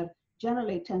 as I said,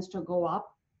 generally tends to go up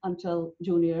until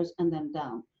juniors and then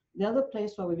down. The other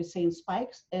place where we've seen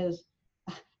spikes is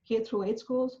K through 8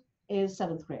 schools is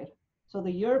 7th grade. So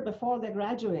the year before they're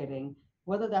graduating,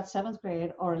 whether that's 7th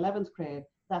grade or 11th grade,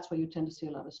 that's where you tend to see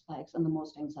a lot of spikes and the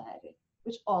most anxiety,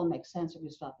 which all makes sense if you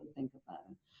stop and think about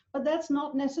it. But that's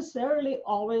not necessarily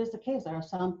always the case. There are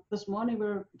some, this morning we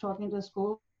were talking to a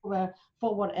school where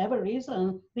for whatever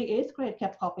reason, the 8th grade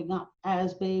kept popping up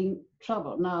as being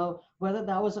trouble. Now, whether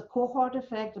that was a cohort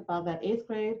effect about that 8th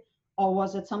grade, or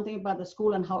was it something about the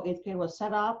school and how 8th grade was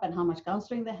set up and how much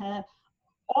counseling they had?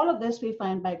 All of this we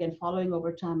find by again following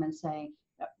over time and saying,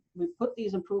 we put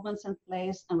these improvements in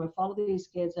place and we follow these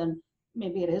kids, and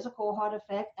maybe it is a cohort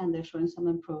effect and they're showing some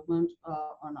improvement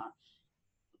or not.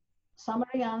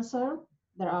 Summary answer,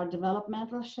 there are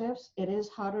developmental shifts. It is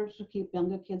harder to keep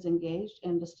younger kids engaged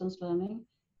in distance learning.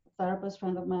 A therapist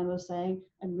friend of mine was saying,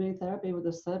 I'm doing therapy with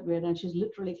this 3rd grader and she's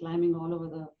literally climbing all over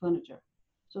the furniture.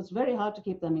 So it's very hard to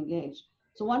keep them engaged.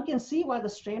 So one can see why the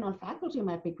strain on faculty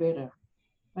might be greater,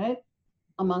 right?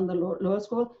 among the lower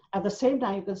school. At the same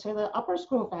time, you can say the upper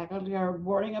school faculty are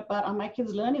worrying about, are my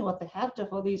kids learning what they have to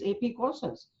for these AP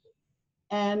courses?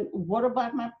 And what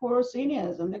about my poor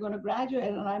seniors? And they're going to graduate,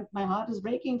 and my heart is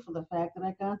breaking for the fact that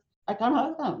I can't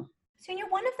help them. Suniya,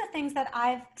 one of the things that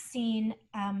I've seen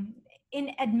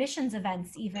in admissions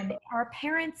events even are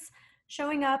parents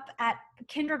showing up at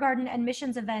kindergarten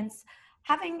admissions events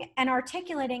having and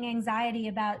articulating anxiety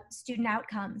about student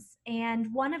outcomes.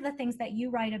 And one of the things that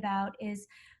you write about is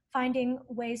finding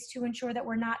ways to ensure that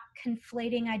we're not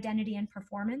conflating identity and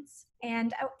performance.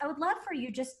 And I would love for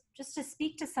you just to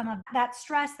speak to some of that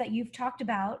stress that you've talked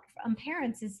about from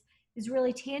parents is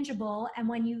really tangible. And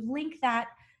when you link that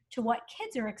to what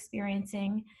kids are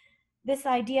experiencing, this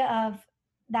idea of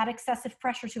that excessive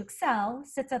pressure to excel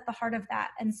sits at the heart of that.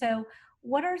 And so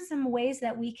what are some ways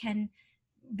that we can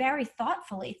very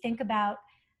thoughtfully think about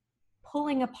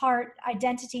pulling apart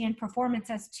identity and performance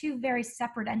as two very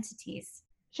separate entities?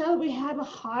 Shall we have a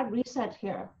hard reset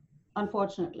here,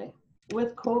 unfortunately?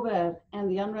 With COVID and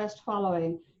the unrest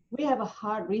following, we have a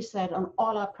hard reset on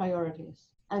all our priorities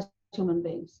as human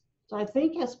beings. So I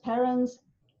think as parents,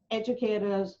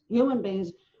 educators, human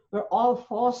beings, we're all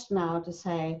forced now to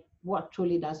say what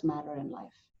truly does matter in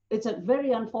life. It's a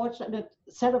very unfortunate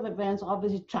set of events,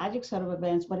 obviously tragic set of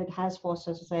events, but it has forced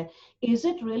us to say, is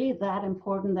it really that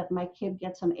important that my kid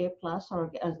gets an A plus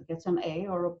or gets an A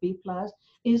or a B plus?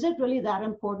 Is it really that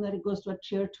important that it goes to a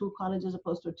tier 2 college as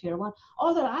opposed to a tier 1?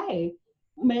 Or that I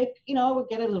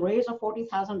get a raise of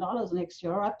 $40,000 next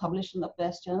year, or I publish in the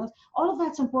best journals? All of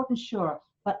that's important, sure.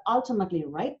 But ultimately,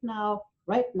 right now,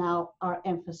 our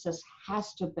emphasis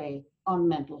has to be on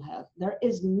mental health. There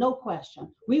is no question.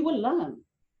 We will learn.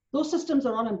 Those systems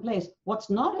are all in place. What's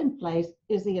not in place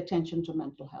is the attention to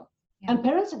mental health. Yeah. And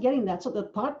parents are getting that. So the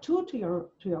part two to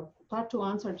your part two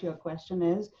answer to your question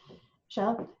is,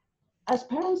 Shel, as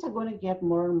parents are going to get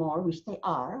more and more, which they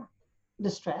are,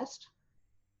 distressed,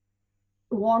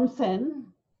 worn thin,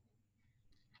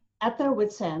 at their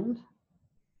wits' end,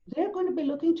 they're going to be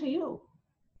looking to you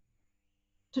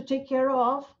to take care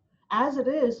of, as it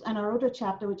is. And I wrote a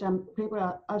chapter, which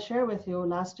I'll share with you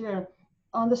last year,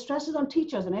 on the stresses on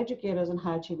teachers and educators in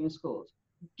high achieving schools,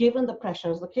 given the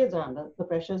pressures the kids are under, the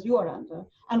pressures you are under,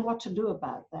 and what to do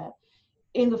about that.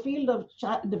 In the field of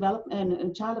child development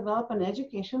and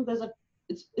education,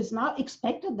 it's not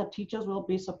expected that teachers will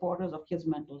be supporters of kids'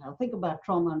 mental health. Think about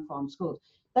trauma-informed schools.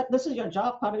 That this is your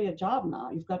job, part of your job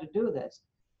now. You've got to do this.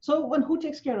 So who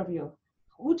takes care of you?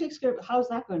 Who takes care of, how's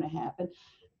that going to happen?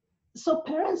 So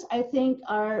parents, I think,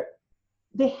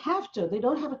 they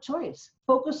don't have a choice.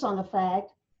 Focus on the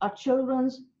fact our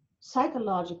children's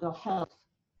psychological health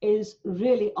is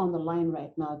really on the line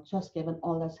right now, just given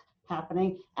all that's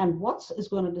happening. And what is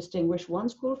going to distinguish one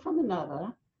school from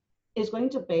another is going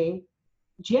to be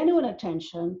genuine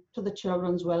attention to the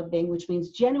children's well-being, which means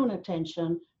genuine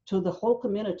attention to the whole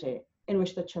community in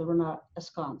which the children are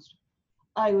ensconced.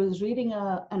 I was reading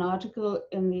an article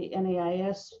in the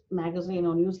NAIS magazine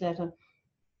or newsletter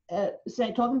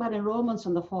talking about enrollments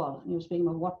in the fall, and he was speaking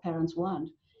about what parents want.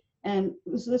 And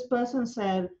this person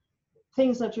said,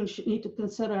 things that you need to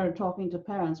consider in talking to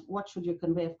parents, what should you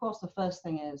convey? Of course, the first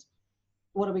thing is,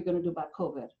 what are we going to do about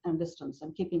COVID and distance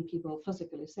and keeping people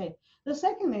physically safe? The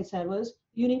second they said was,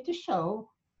 you need to show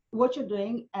what you're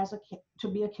doing to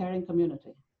be a caring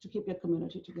community, to keep your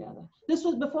community together. This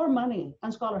was before money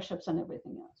and scholarships and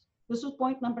everything else. This was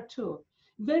point number 2.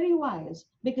 Very wise,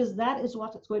 because that is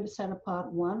what it's going to set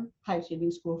apart one high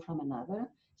achieving school from another,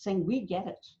 saying we get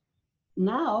it.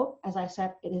 Now, as I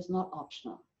said, it is not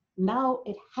optional. Now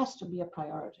it has to be a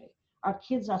priority. Our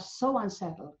kids are so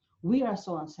unsettled. We are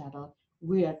so unsettled.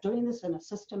 We are doing this in a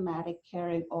systematic,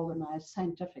 caring, organized,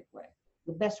 scientific way,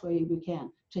 the best way we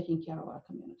can, taking care of our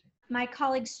community. My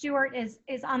colleague Stuart is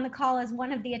on the call as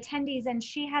one of the attendees, and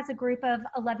she has a group of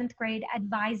 11th grade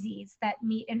advisees that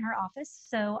meet in her office.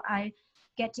 So I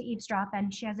get to eavesdrop,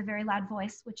 and she has a very loud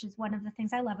voice, which is one of the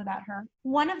things I love about her.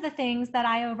 One of the things that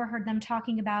I overheard them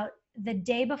talking about the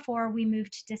day before we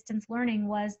moved to distance learning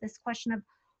was this question of,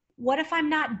 what if I'm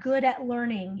not good at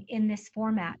learning in this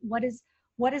format? What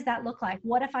does that look like?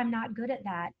 What if I'm not good at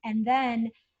that? And then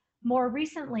more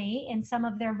recently, in some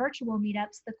of their virtual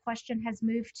meetups, the question has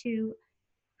moved to,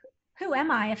 who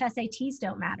am I if SATs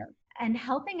don't matter? And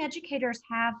helping educators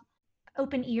have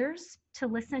open ears to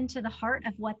listen to the heart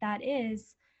of what that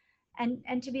is,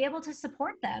 and to be able to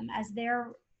support them as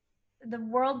the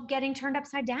world getting turned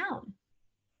upside down.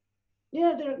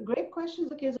 Yeah, they're great questions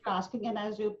the kids are asking, and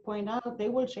as you point out, they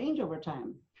will change over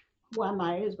time. Who am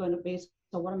I is going to be,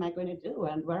 so what am I going to do,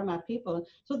 and where are my people?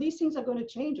 So these things are going to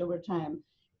change over time.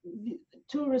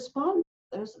 To respond,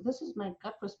 this is my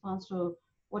gut response to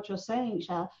what you're saying,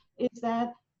 Shah, is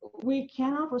that we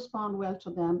cannot respond well to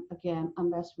them again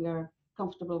unless we are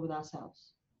comfortable with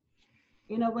ourselves.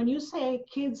 You know, when you say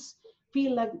kids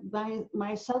feel like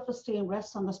my self-esteem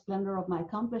rests on the splendor of my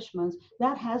accomplishments,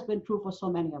 that has been true for so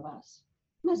many of us,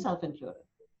 myself included.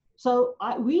 So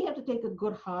we have to take a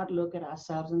good hard look at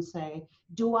ourselves and say,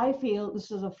 do I feel, this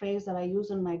is a phrase that I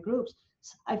use in my groups,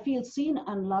 I feel seen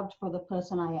and loved for the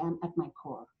person I am at my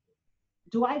core.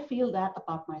 Do I feel that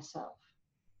about myself?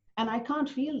 And I can't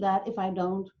feel that if I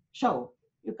don't show.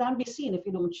 You can't be seen if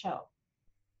you don't show.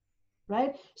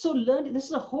 Right? So learn, this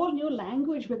is a whole new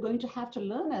language we're going to have to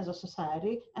learn as a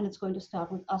society, and it's going to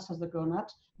start with us as the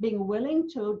grown-ups, being willing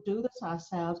to do this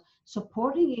ourselves,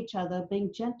 supporting each other,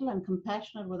 being gentle and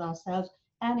compassionate with ourselves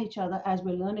and each other as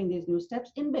we're learning these new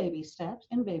steps in baby steps,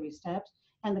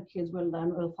 and the kids will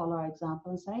learn, will follow our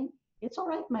example and saying, it's all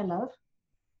right, my love.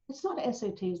 It's not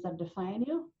SATs that define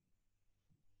you.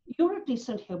 You're a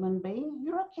decent human being.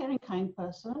 You're a caring, kind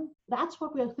person. That's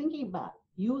what we're thinking about.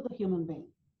 You, the human being.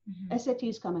 Mm-hmm.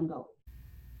 SATs come and go.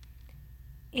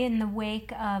 In the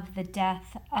wake of the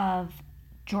death of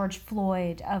George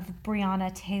Floyd, of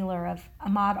Breonna Taylor, of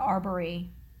Ahmaud Arbery,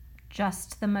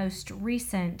 just the most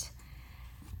recent,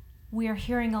 we are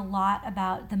hearing a lot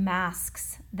about the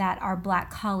masks that our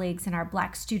Black colleagues and our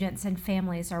Black students and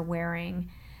families are wearing,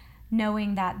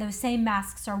 knowing that those same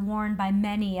masks are worn by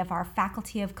many of our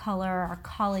faculty of color, our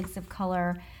colleagues of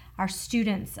color, our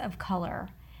students of color.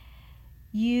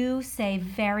 You say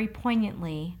very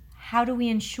poignantly, how do we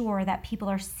ensure that people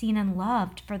are seen and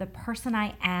loved for the person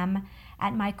I am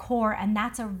at my core? And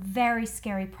that's a very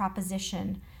scary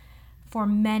proposition for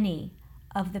many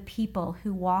of the people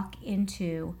who walk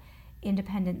into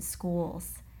independent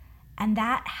schools. And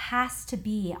that has to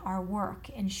be our work,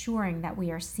 ensuring that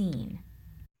we are seen.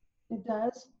 It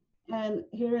does. And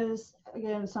here is,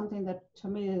 again, something that to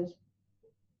me is,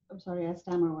 I'm sorry, I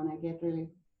stammer when I get really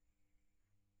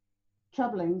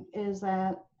troubling, is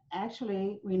that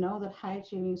actually we know that high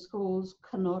achieving schools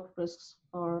connote risks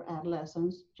for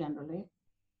adolescents generally.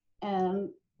 And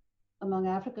among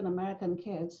African American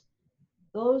kids,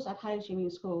 those at high achieving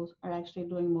schools are actually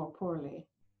doing more poorly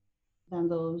than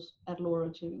those at lower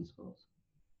achieving schools.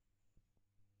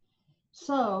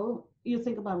 So you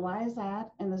think about why is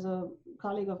that? And there's a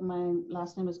colleague of mine,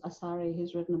 last name is Asari,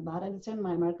 he's written about it. It's in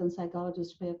my American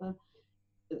Psychologist paper.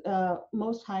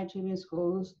 Most high achieving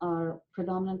schools are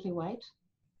predominantly white.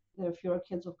 There are fewer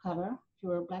kids of color,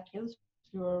 fewer Black kids,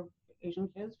 fewer Asian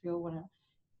kids, fewer whatever.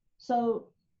 So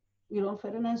you don't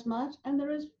fit in as much, and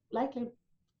there is likely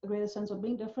a greater sense of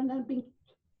being different and being,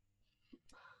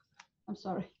 I'm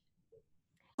sorry,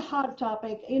 a hard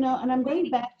topic, you know, and I'm going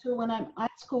back to when I'm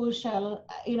at school, Shell,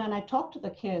 you know, and I talk to the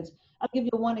kids. I'll give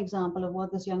you one example of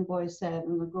what this young boy said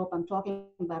in the group I'm talking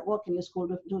about. What can your school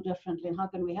do differently, and how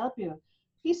can we help you?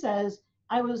 He says,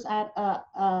 I was at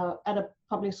a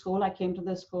public school. I came to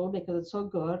this school because it's so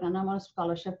good, and I'm on a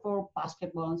scholarship for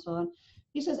basketball and so on.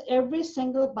 He says, every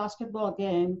single basketball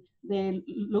game, they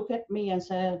look at me and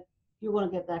say, you're going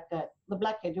to get that guy, the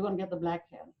Black kid, you're going to get the Black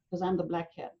kid, because I'm the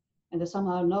Black kid. And they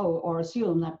somehow know or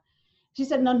assume that. She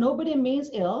said, no, nobody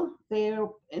means ill. They're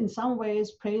in some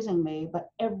ways praising me, but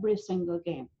every single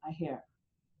game I hear.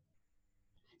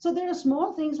 So there are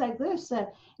small things like this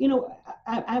that, you know,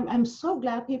 I'm so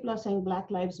glad people are saying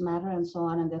Black Lives Matter and so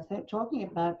on, and they're talking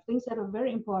about things that are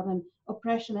very important,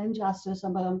 oppression, injustice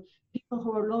among people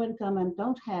who are low income and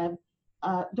don't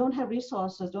have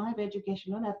resources, don't have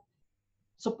education, don't have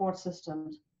support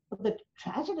systems. But the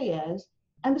tragedy is,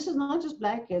 and this is not just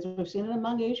Black kids, we've seen it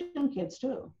among Asian kids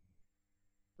too,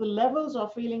 the levels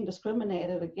of feeling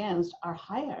discriminated against are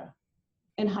higher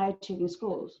in high achieving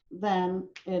schools than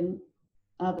in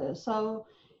others. So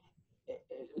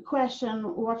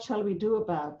question, what shall we do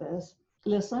about this?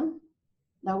 Listen.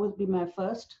 That would be my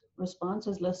first response,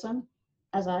 is listen.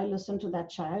 As I listen to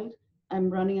that child, I'm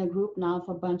running a group now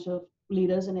for a bunch of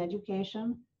leaders in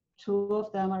education. 2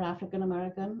 of them are African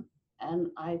American, and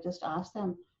I just asked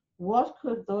them, what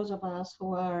could those of us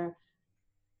who are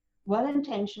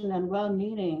well-intentioned and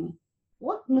well-meaning,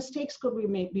 what mistakes could we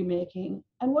be making,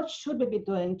 and what should we be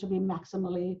doing to be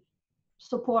maximally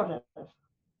supportive?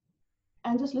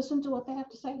 And just listen to what they have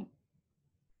to say.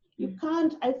 You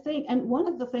can't, I think, and one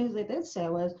of the things they did say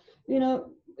was, you know,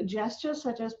 gestures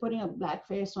such as putting a black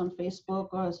face on Facebook,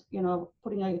 or, you know,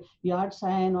 putting a yard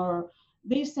sign, or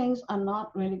these things are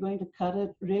not really going to cut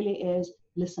it. Really is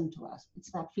listen to us.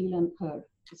 It's that feel and heard.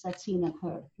 It's that seen and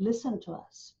heard. Listen to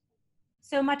us.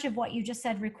 So much of what you just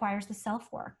said requires the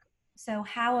self-work. So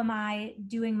how am I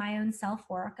doing my own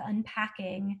self-work,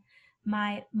 unpacking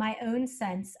my own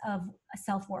sense of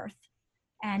self-worth?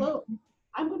 And So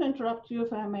I'm going to interrupt you,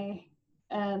 if I may,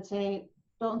 and say,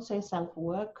 don't say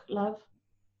self-work, love,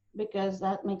 because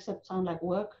that makes it sound like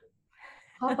work.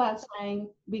 How about saying,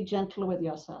 be gentle with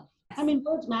yourself? I mean,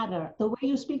 words matter. The way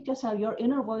you speak to yourself, your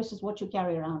inner voice is what you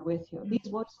carry around with you. These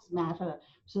voices matter.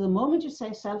 So the moment you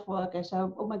say self-work, I say,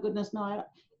 oh my goodness, no.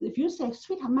 If you say,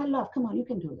 sweetheart, my love, come on, you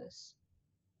can do this.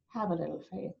 Have a little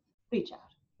faith. Reach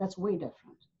out. That's way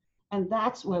different. And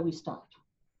that's where we start.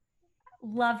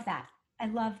 Love that. I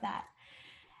love that.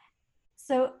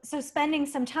 So spending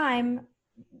some time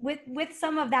with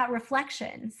some of that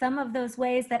reflection, some of those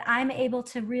ways that I'm able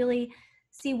to really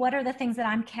see what are the things that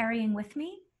I'm carrying with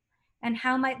me and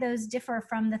how might those differ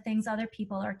from the things other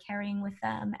people are carrying with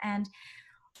them. And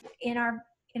in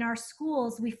our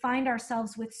schools, we find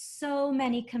ourselves with so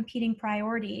many competing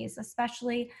priorities,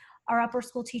 especially our upper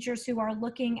school teachers who are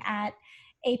looking at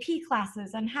AP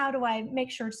classes and how do I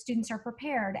make sure students are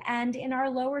prepared. And in our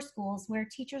lower schools, where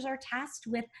teachers are tasked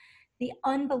with the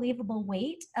unbelievable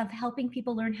weight of helping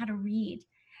people learn how to read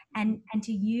and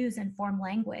to use and form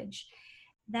language.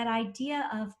 That idea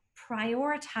of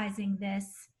prioritizing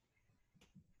this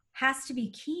has to be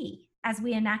key as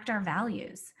we enact our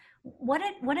values. What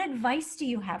advice do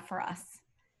you have for us?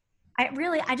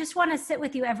 I just want to sit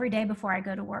with you every day before I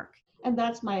go to work. And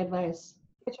that's my advice.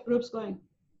 Get your groups going.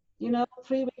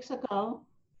 3 weeks ago,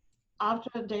 after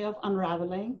a day of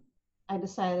unraveling, I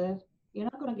decided, you're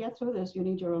not going to get through this. You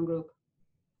need your own group.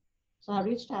 So I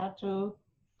reached out to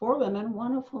 4 women,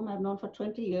 one of whom I've known for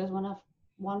 20 years,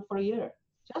 one for a year.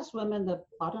 Just women. The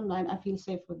bottom line, I feel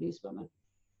safe with these women.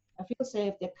 I feel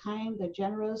safe. They're kind. They're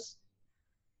generous.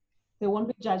 They won't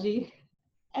be judgy.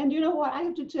 And you know what? I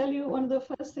have to tell you, one of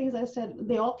the first things I said,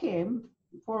 they all came,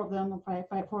 4 of them,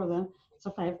 four of them. It's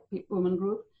a 5-woman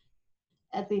group.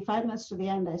 At the 5 minutes to the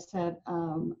end, I said,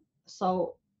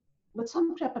 so with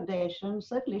some trepidation,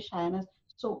 certainly shyness,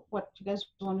 so what, you guys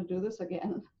want to do this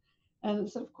again? And I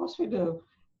said, of course we do.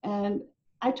 And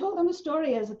I told them a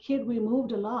story. As a kid, we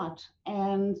moved a lot.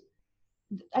 And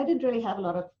I didn't really have a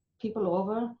lot of people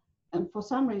over. And for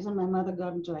some reason, my mother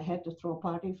got into her head to throw a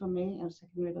party for me in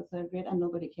 2nd grade or 3rd grade, and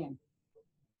nobody came.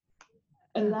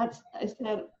 And I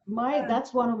said,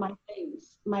 that's one of my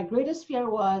things. My greatest fear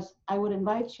was I would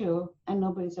invite you and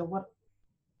nobody said,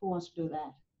 who wants to do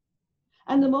that?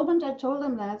 And the moment I told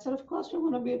them that, I said, of course we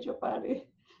want to be at your party.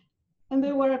 And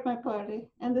they were at my party,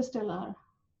 and they still are.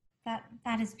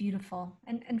 That is beautiful.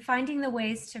 And finding the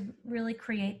ways to really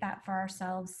create that for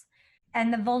ourselves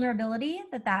and the vulnerability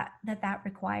that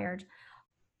required.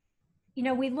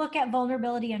 We look at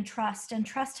vulnerability and trust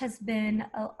has been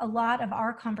a lot of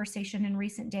our conversation in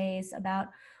recent days about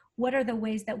what are the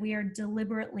ways that we are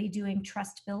deliberately doing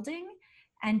trust building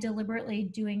and deliberately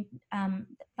doing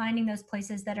finding those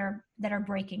places that are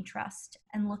breaking trust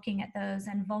and looking at those.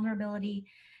 And vulnerability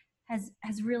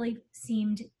has really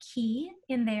seemed key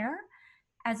in there,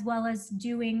 as well as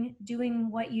doing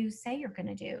what you say you're going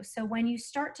to do. So when you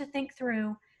start to think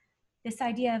through this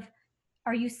idea of,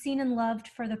 are you seen and loved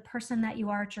for the person that you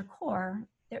are at your core?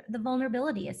 The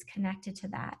vulnerability is connected to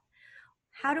that.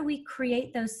 How do we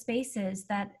create those spaces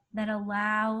that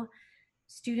allow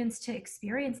students to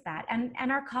experience that and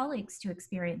our colleagues to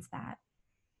experience that?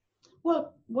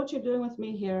 Well, what you're doing with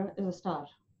me here is a start.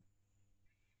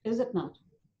 Is it not?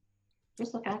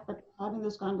 Just the fact that we're having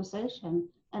this conversation,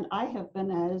 and I have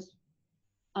been as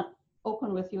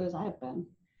open with you as I've been.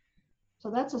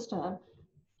 So that's a start.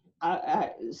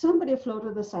 Somebody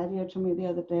floated this idea to me the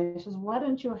other day. She says, why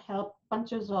don't you help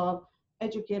bunches of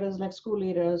educators, like school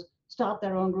leaders, start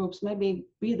their own groups, maybe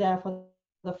be there for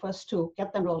the first 2,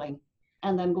 get them rolling,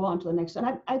 and then go on to the next.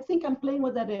 And I think I'm playing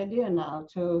with that idea now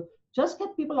to just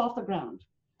get people off the ground.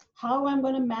 How I'm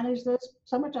going to manage this,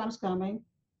 summertime's coming,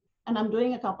 and I'm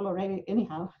doing a couple already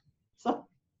anyhow. So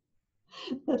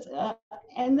that's,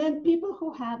 and then people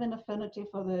who have an affinity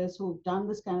for this, who've done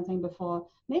this kind of thing before,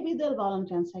 maybe they'll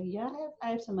volunteer and say, yeah, I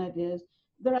have some ideas.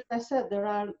 As I said, there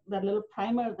are that little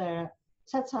primer there,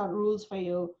 sets out rules for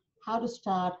you, how to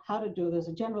start, how to do this,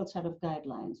 a general set of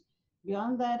guidelines.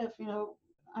 Beyond that, if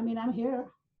I'm here.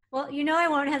 Well, I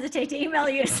won't hesitate to email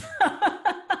you.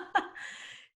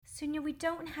 Suniya, we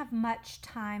don't have much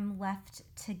time left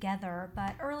together,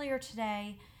 but earlier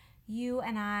today, you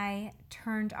and I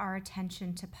turned our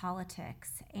attention to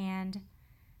politics, and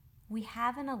we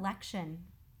have an election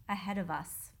ahead of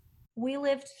us. We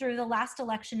lived through the last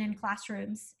election in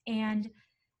classrooms and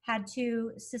had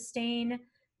to sustain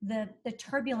the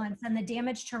turbulence and the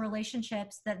damage to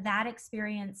relationships that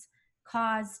experience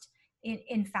caused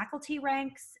in faculty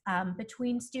ranks,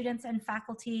 between students and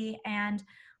faculty. And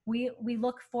we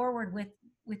look forward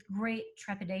with great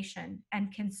trepidation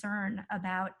and concern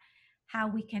about how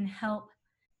we can help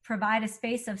provide a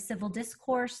space of civil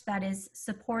discourse that is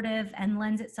supportive and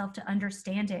lends itself to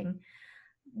understanding.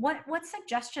 What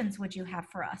suggestions would you have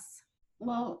for us?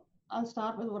 Well, I'll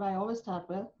start with what I always start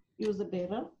with. Use the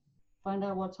data, find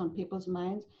out what's on people's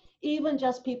minds. Even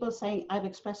just people saying, I've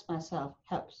expressed myself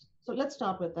helps. So let's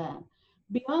start with that.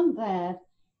 Beyond that,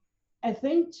 I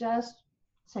think just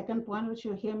second point, which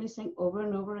you hear me saying over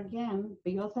and over again,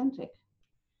 be authentic,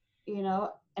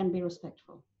 and be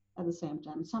respectful at the same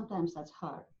time. Sometimes that's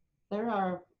hard. There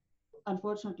are,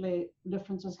 unfortunately,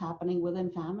 differences happening within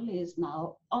families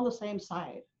now on the same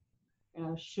side.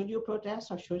 Should you protest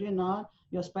or should you not?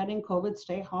 You're spreading COVID,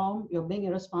 stay home. You're being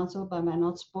irresponsible by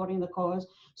not supporting the cause.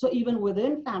 So even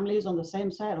within families on the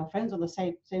same side or friends on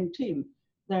the same team,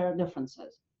 there are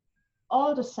differences.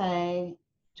 All to say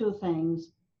two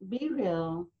things: be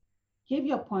real, give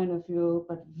your point of view,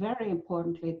 but very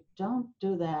importantly, don't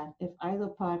do that if either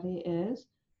party is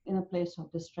in a place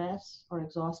of distress or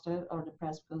exhausted or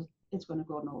depressed, because it's going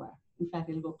to go nowhere. In fact,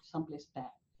 it'll go someplace bad.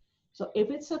 So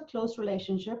if it's a close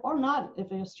relationship or not,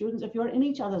 if you're students, if you're in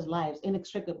each other's lives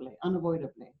inextricably,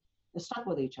 unavoidably, you're stuck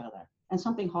with each other and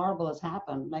something horrible has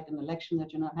happened, like an election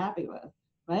that you're not happy with,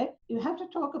 right? You have to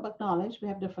talk about knowledge. We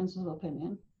have differences of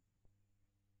opinion.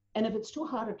 And if it's too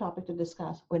hard a topic to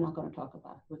discuss, we're not going to talk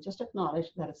about it. We'll just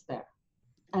acknowledge that it's there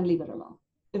and leave it alone.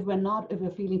 If we're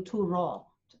feeling too raw,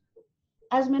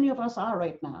 as many of us are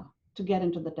right now, to get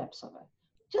into the depths of it,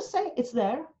 just say it's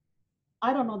there.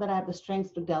 I don't know that I have the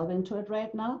strength to delve into it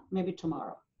right now, maybe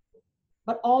tomorrow.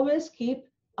 But always keep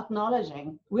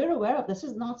acknowledging, we're aware of this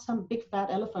is not some big fat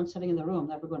elephant sitting in the room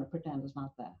that we're going to pretend is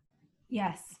not there.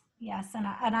 Yes.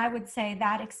 And I would say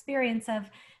that experience of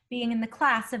being in the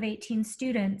class of 18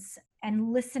 students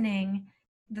and listening,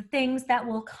 the things that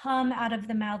will come out of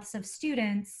the mouths of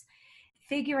students,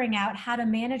 figuring out how to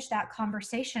manage that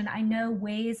conversation, I know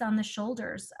weighs on the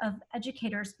shoulders of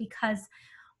educators, because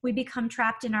we become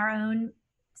trapped in our own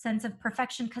sense of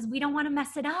perfection because we don't want to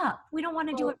mess it up. We don't want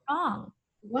to do it wrong.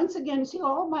 Once again, see,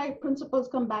 all my principles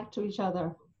come back to each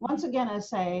other. Once again, I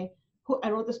say,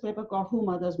 I wrote this paper called Who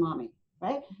Mothers Mommy,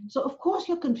 right? Mm-hmm. So of course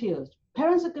you're confused.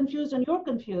 Parents are confused and you're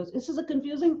confused. This is a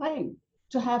confusing thing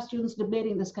to have students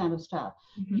debating this kind of stuff.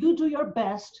 Mm-hmm. You do your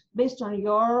best based on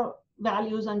your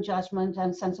values and judgment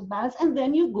and sense of balance, and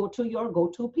then you go to your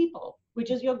go-to people,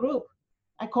 which is your group.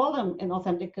 I call them in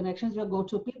Authentic Connections your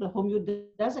go-to people whom you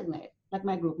designate, like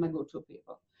my group, my go-to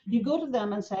people. Mm-hmm. You go to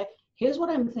them and say, here's what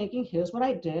I'm thinking, here's what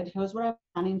I did, here's what I'm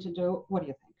planning to do, what do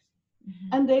you think?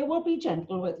 Mm-hmm. And they will be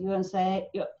gentle with you and say,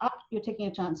 you're taking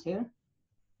a chance here.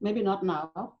 Maybe not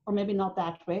now, or maybe not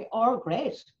that way, or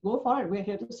great, go for it, we're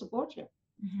here to support you.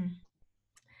 Mm-hmm.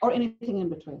 Or anything in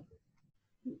between.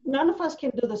 None of us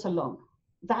can do this alone.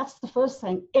 That's the first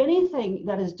thing. Anything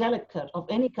that is delicate of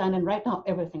any kind, and right now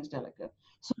everything's delicate.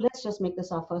 So let's just make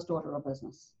this our first order of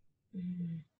business.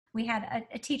 Mm-hmm. We had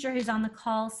a teacher who's on the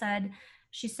call said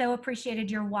she so appreciated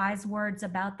your wise words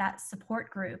about that support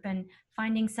group and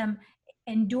finding some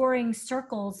enduring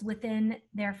circles within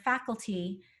their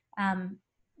faculty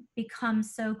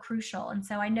becomes so crucial. And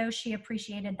so I know she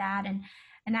appreciated that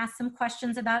and asked some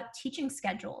questions about teaching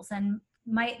schedules, and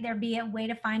might there be a way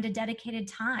to find a dedicated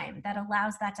time that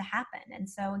allows that to happen. And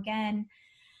so again,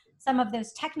 some of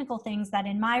those technical things that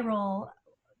in my role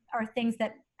are things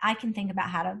that I can think about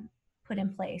how to put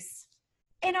in place.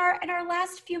 In our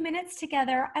last few minutes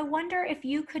together, I wonder if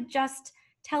you could just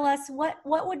tell us what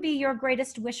would be your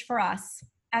greatest wish for us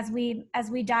as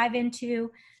we dive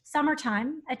into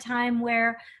summertime, a time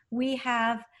where we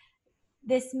have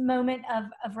this moment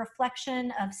of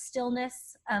reflection, of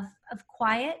stillness, of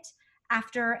quiet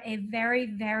after a very,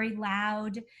 very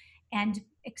loud and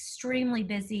extremely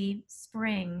busy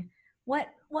spring.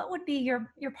 What would be your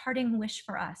parting wish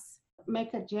for us?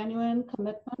 Make a genuine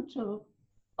commitment to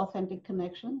authentic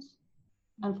connections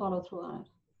and follow through on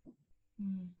it.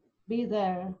 Mm. Be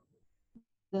there.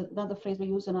 Another phrase we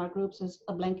use in our groups is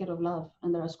a blanket of love.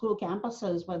 And there are school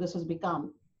campuses where this has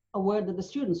become a word that the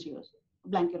students use, a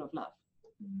blanket of love.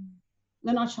 Mm.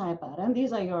 They're not shy about it. And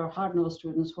these are your hard-nosed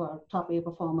students who are top A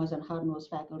performers and hard-nosed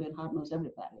faculty and hard-nosed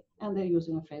everybody. And they're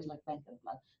using a phrase like blanket of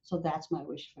love. So that's my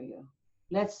wish for you.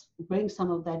 Let's bring some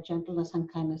of that gentleness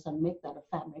and kindness and make that a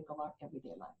fabric of our everyday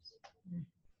lives.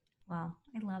 Wow,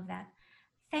 I love that.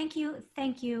 Thank you,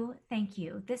 thank you, thank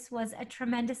you. This was a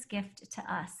tremendous gift to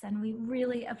us, and we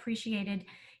really appreciated,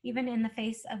 even in the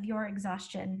face of your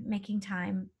exhaustion, making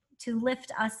time to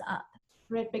lift us up.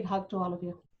 Great big hug to all of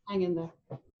you. Hang in there.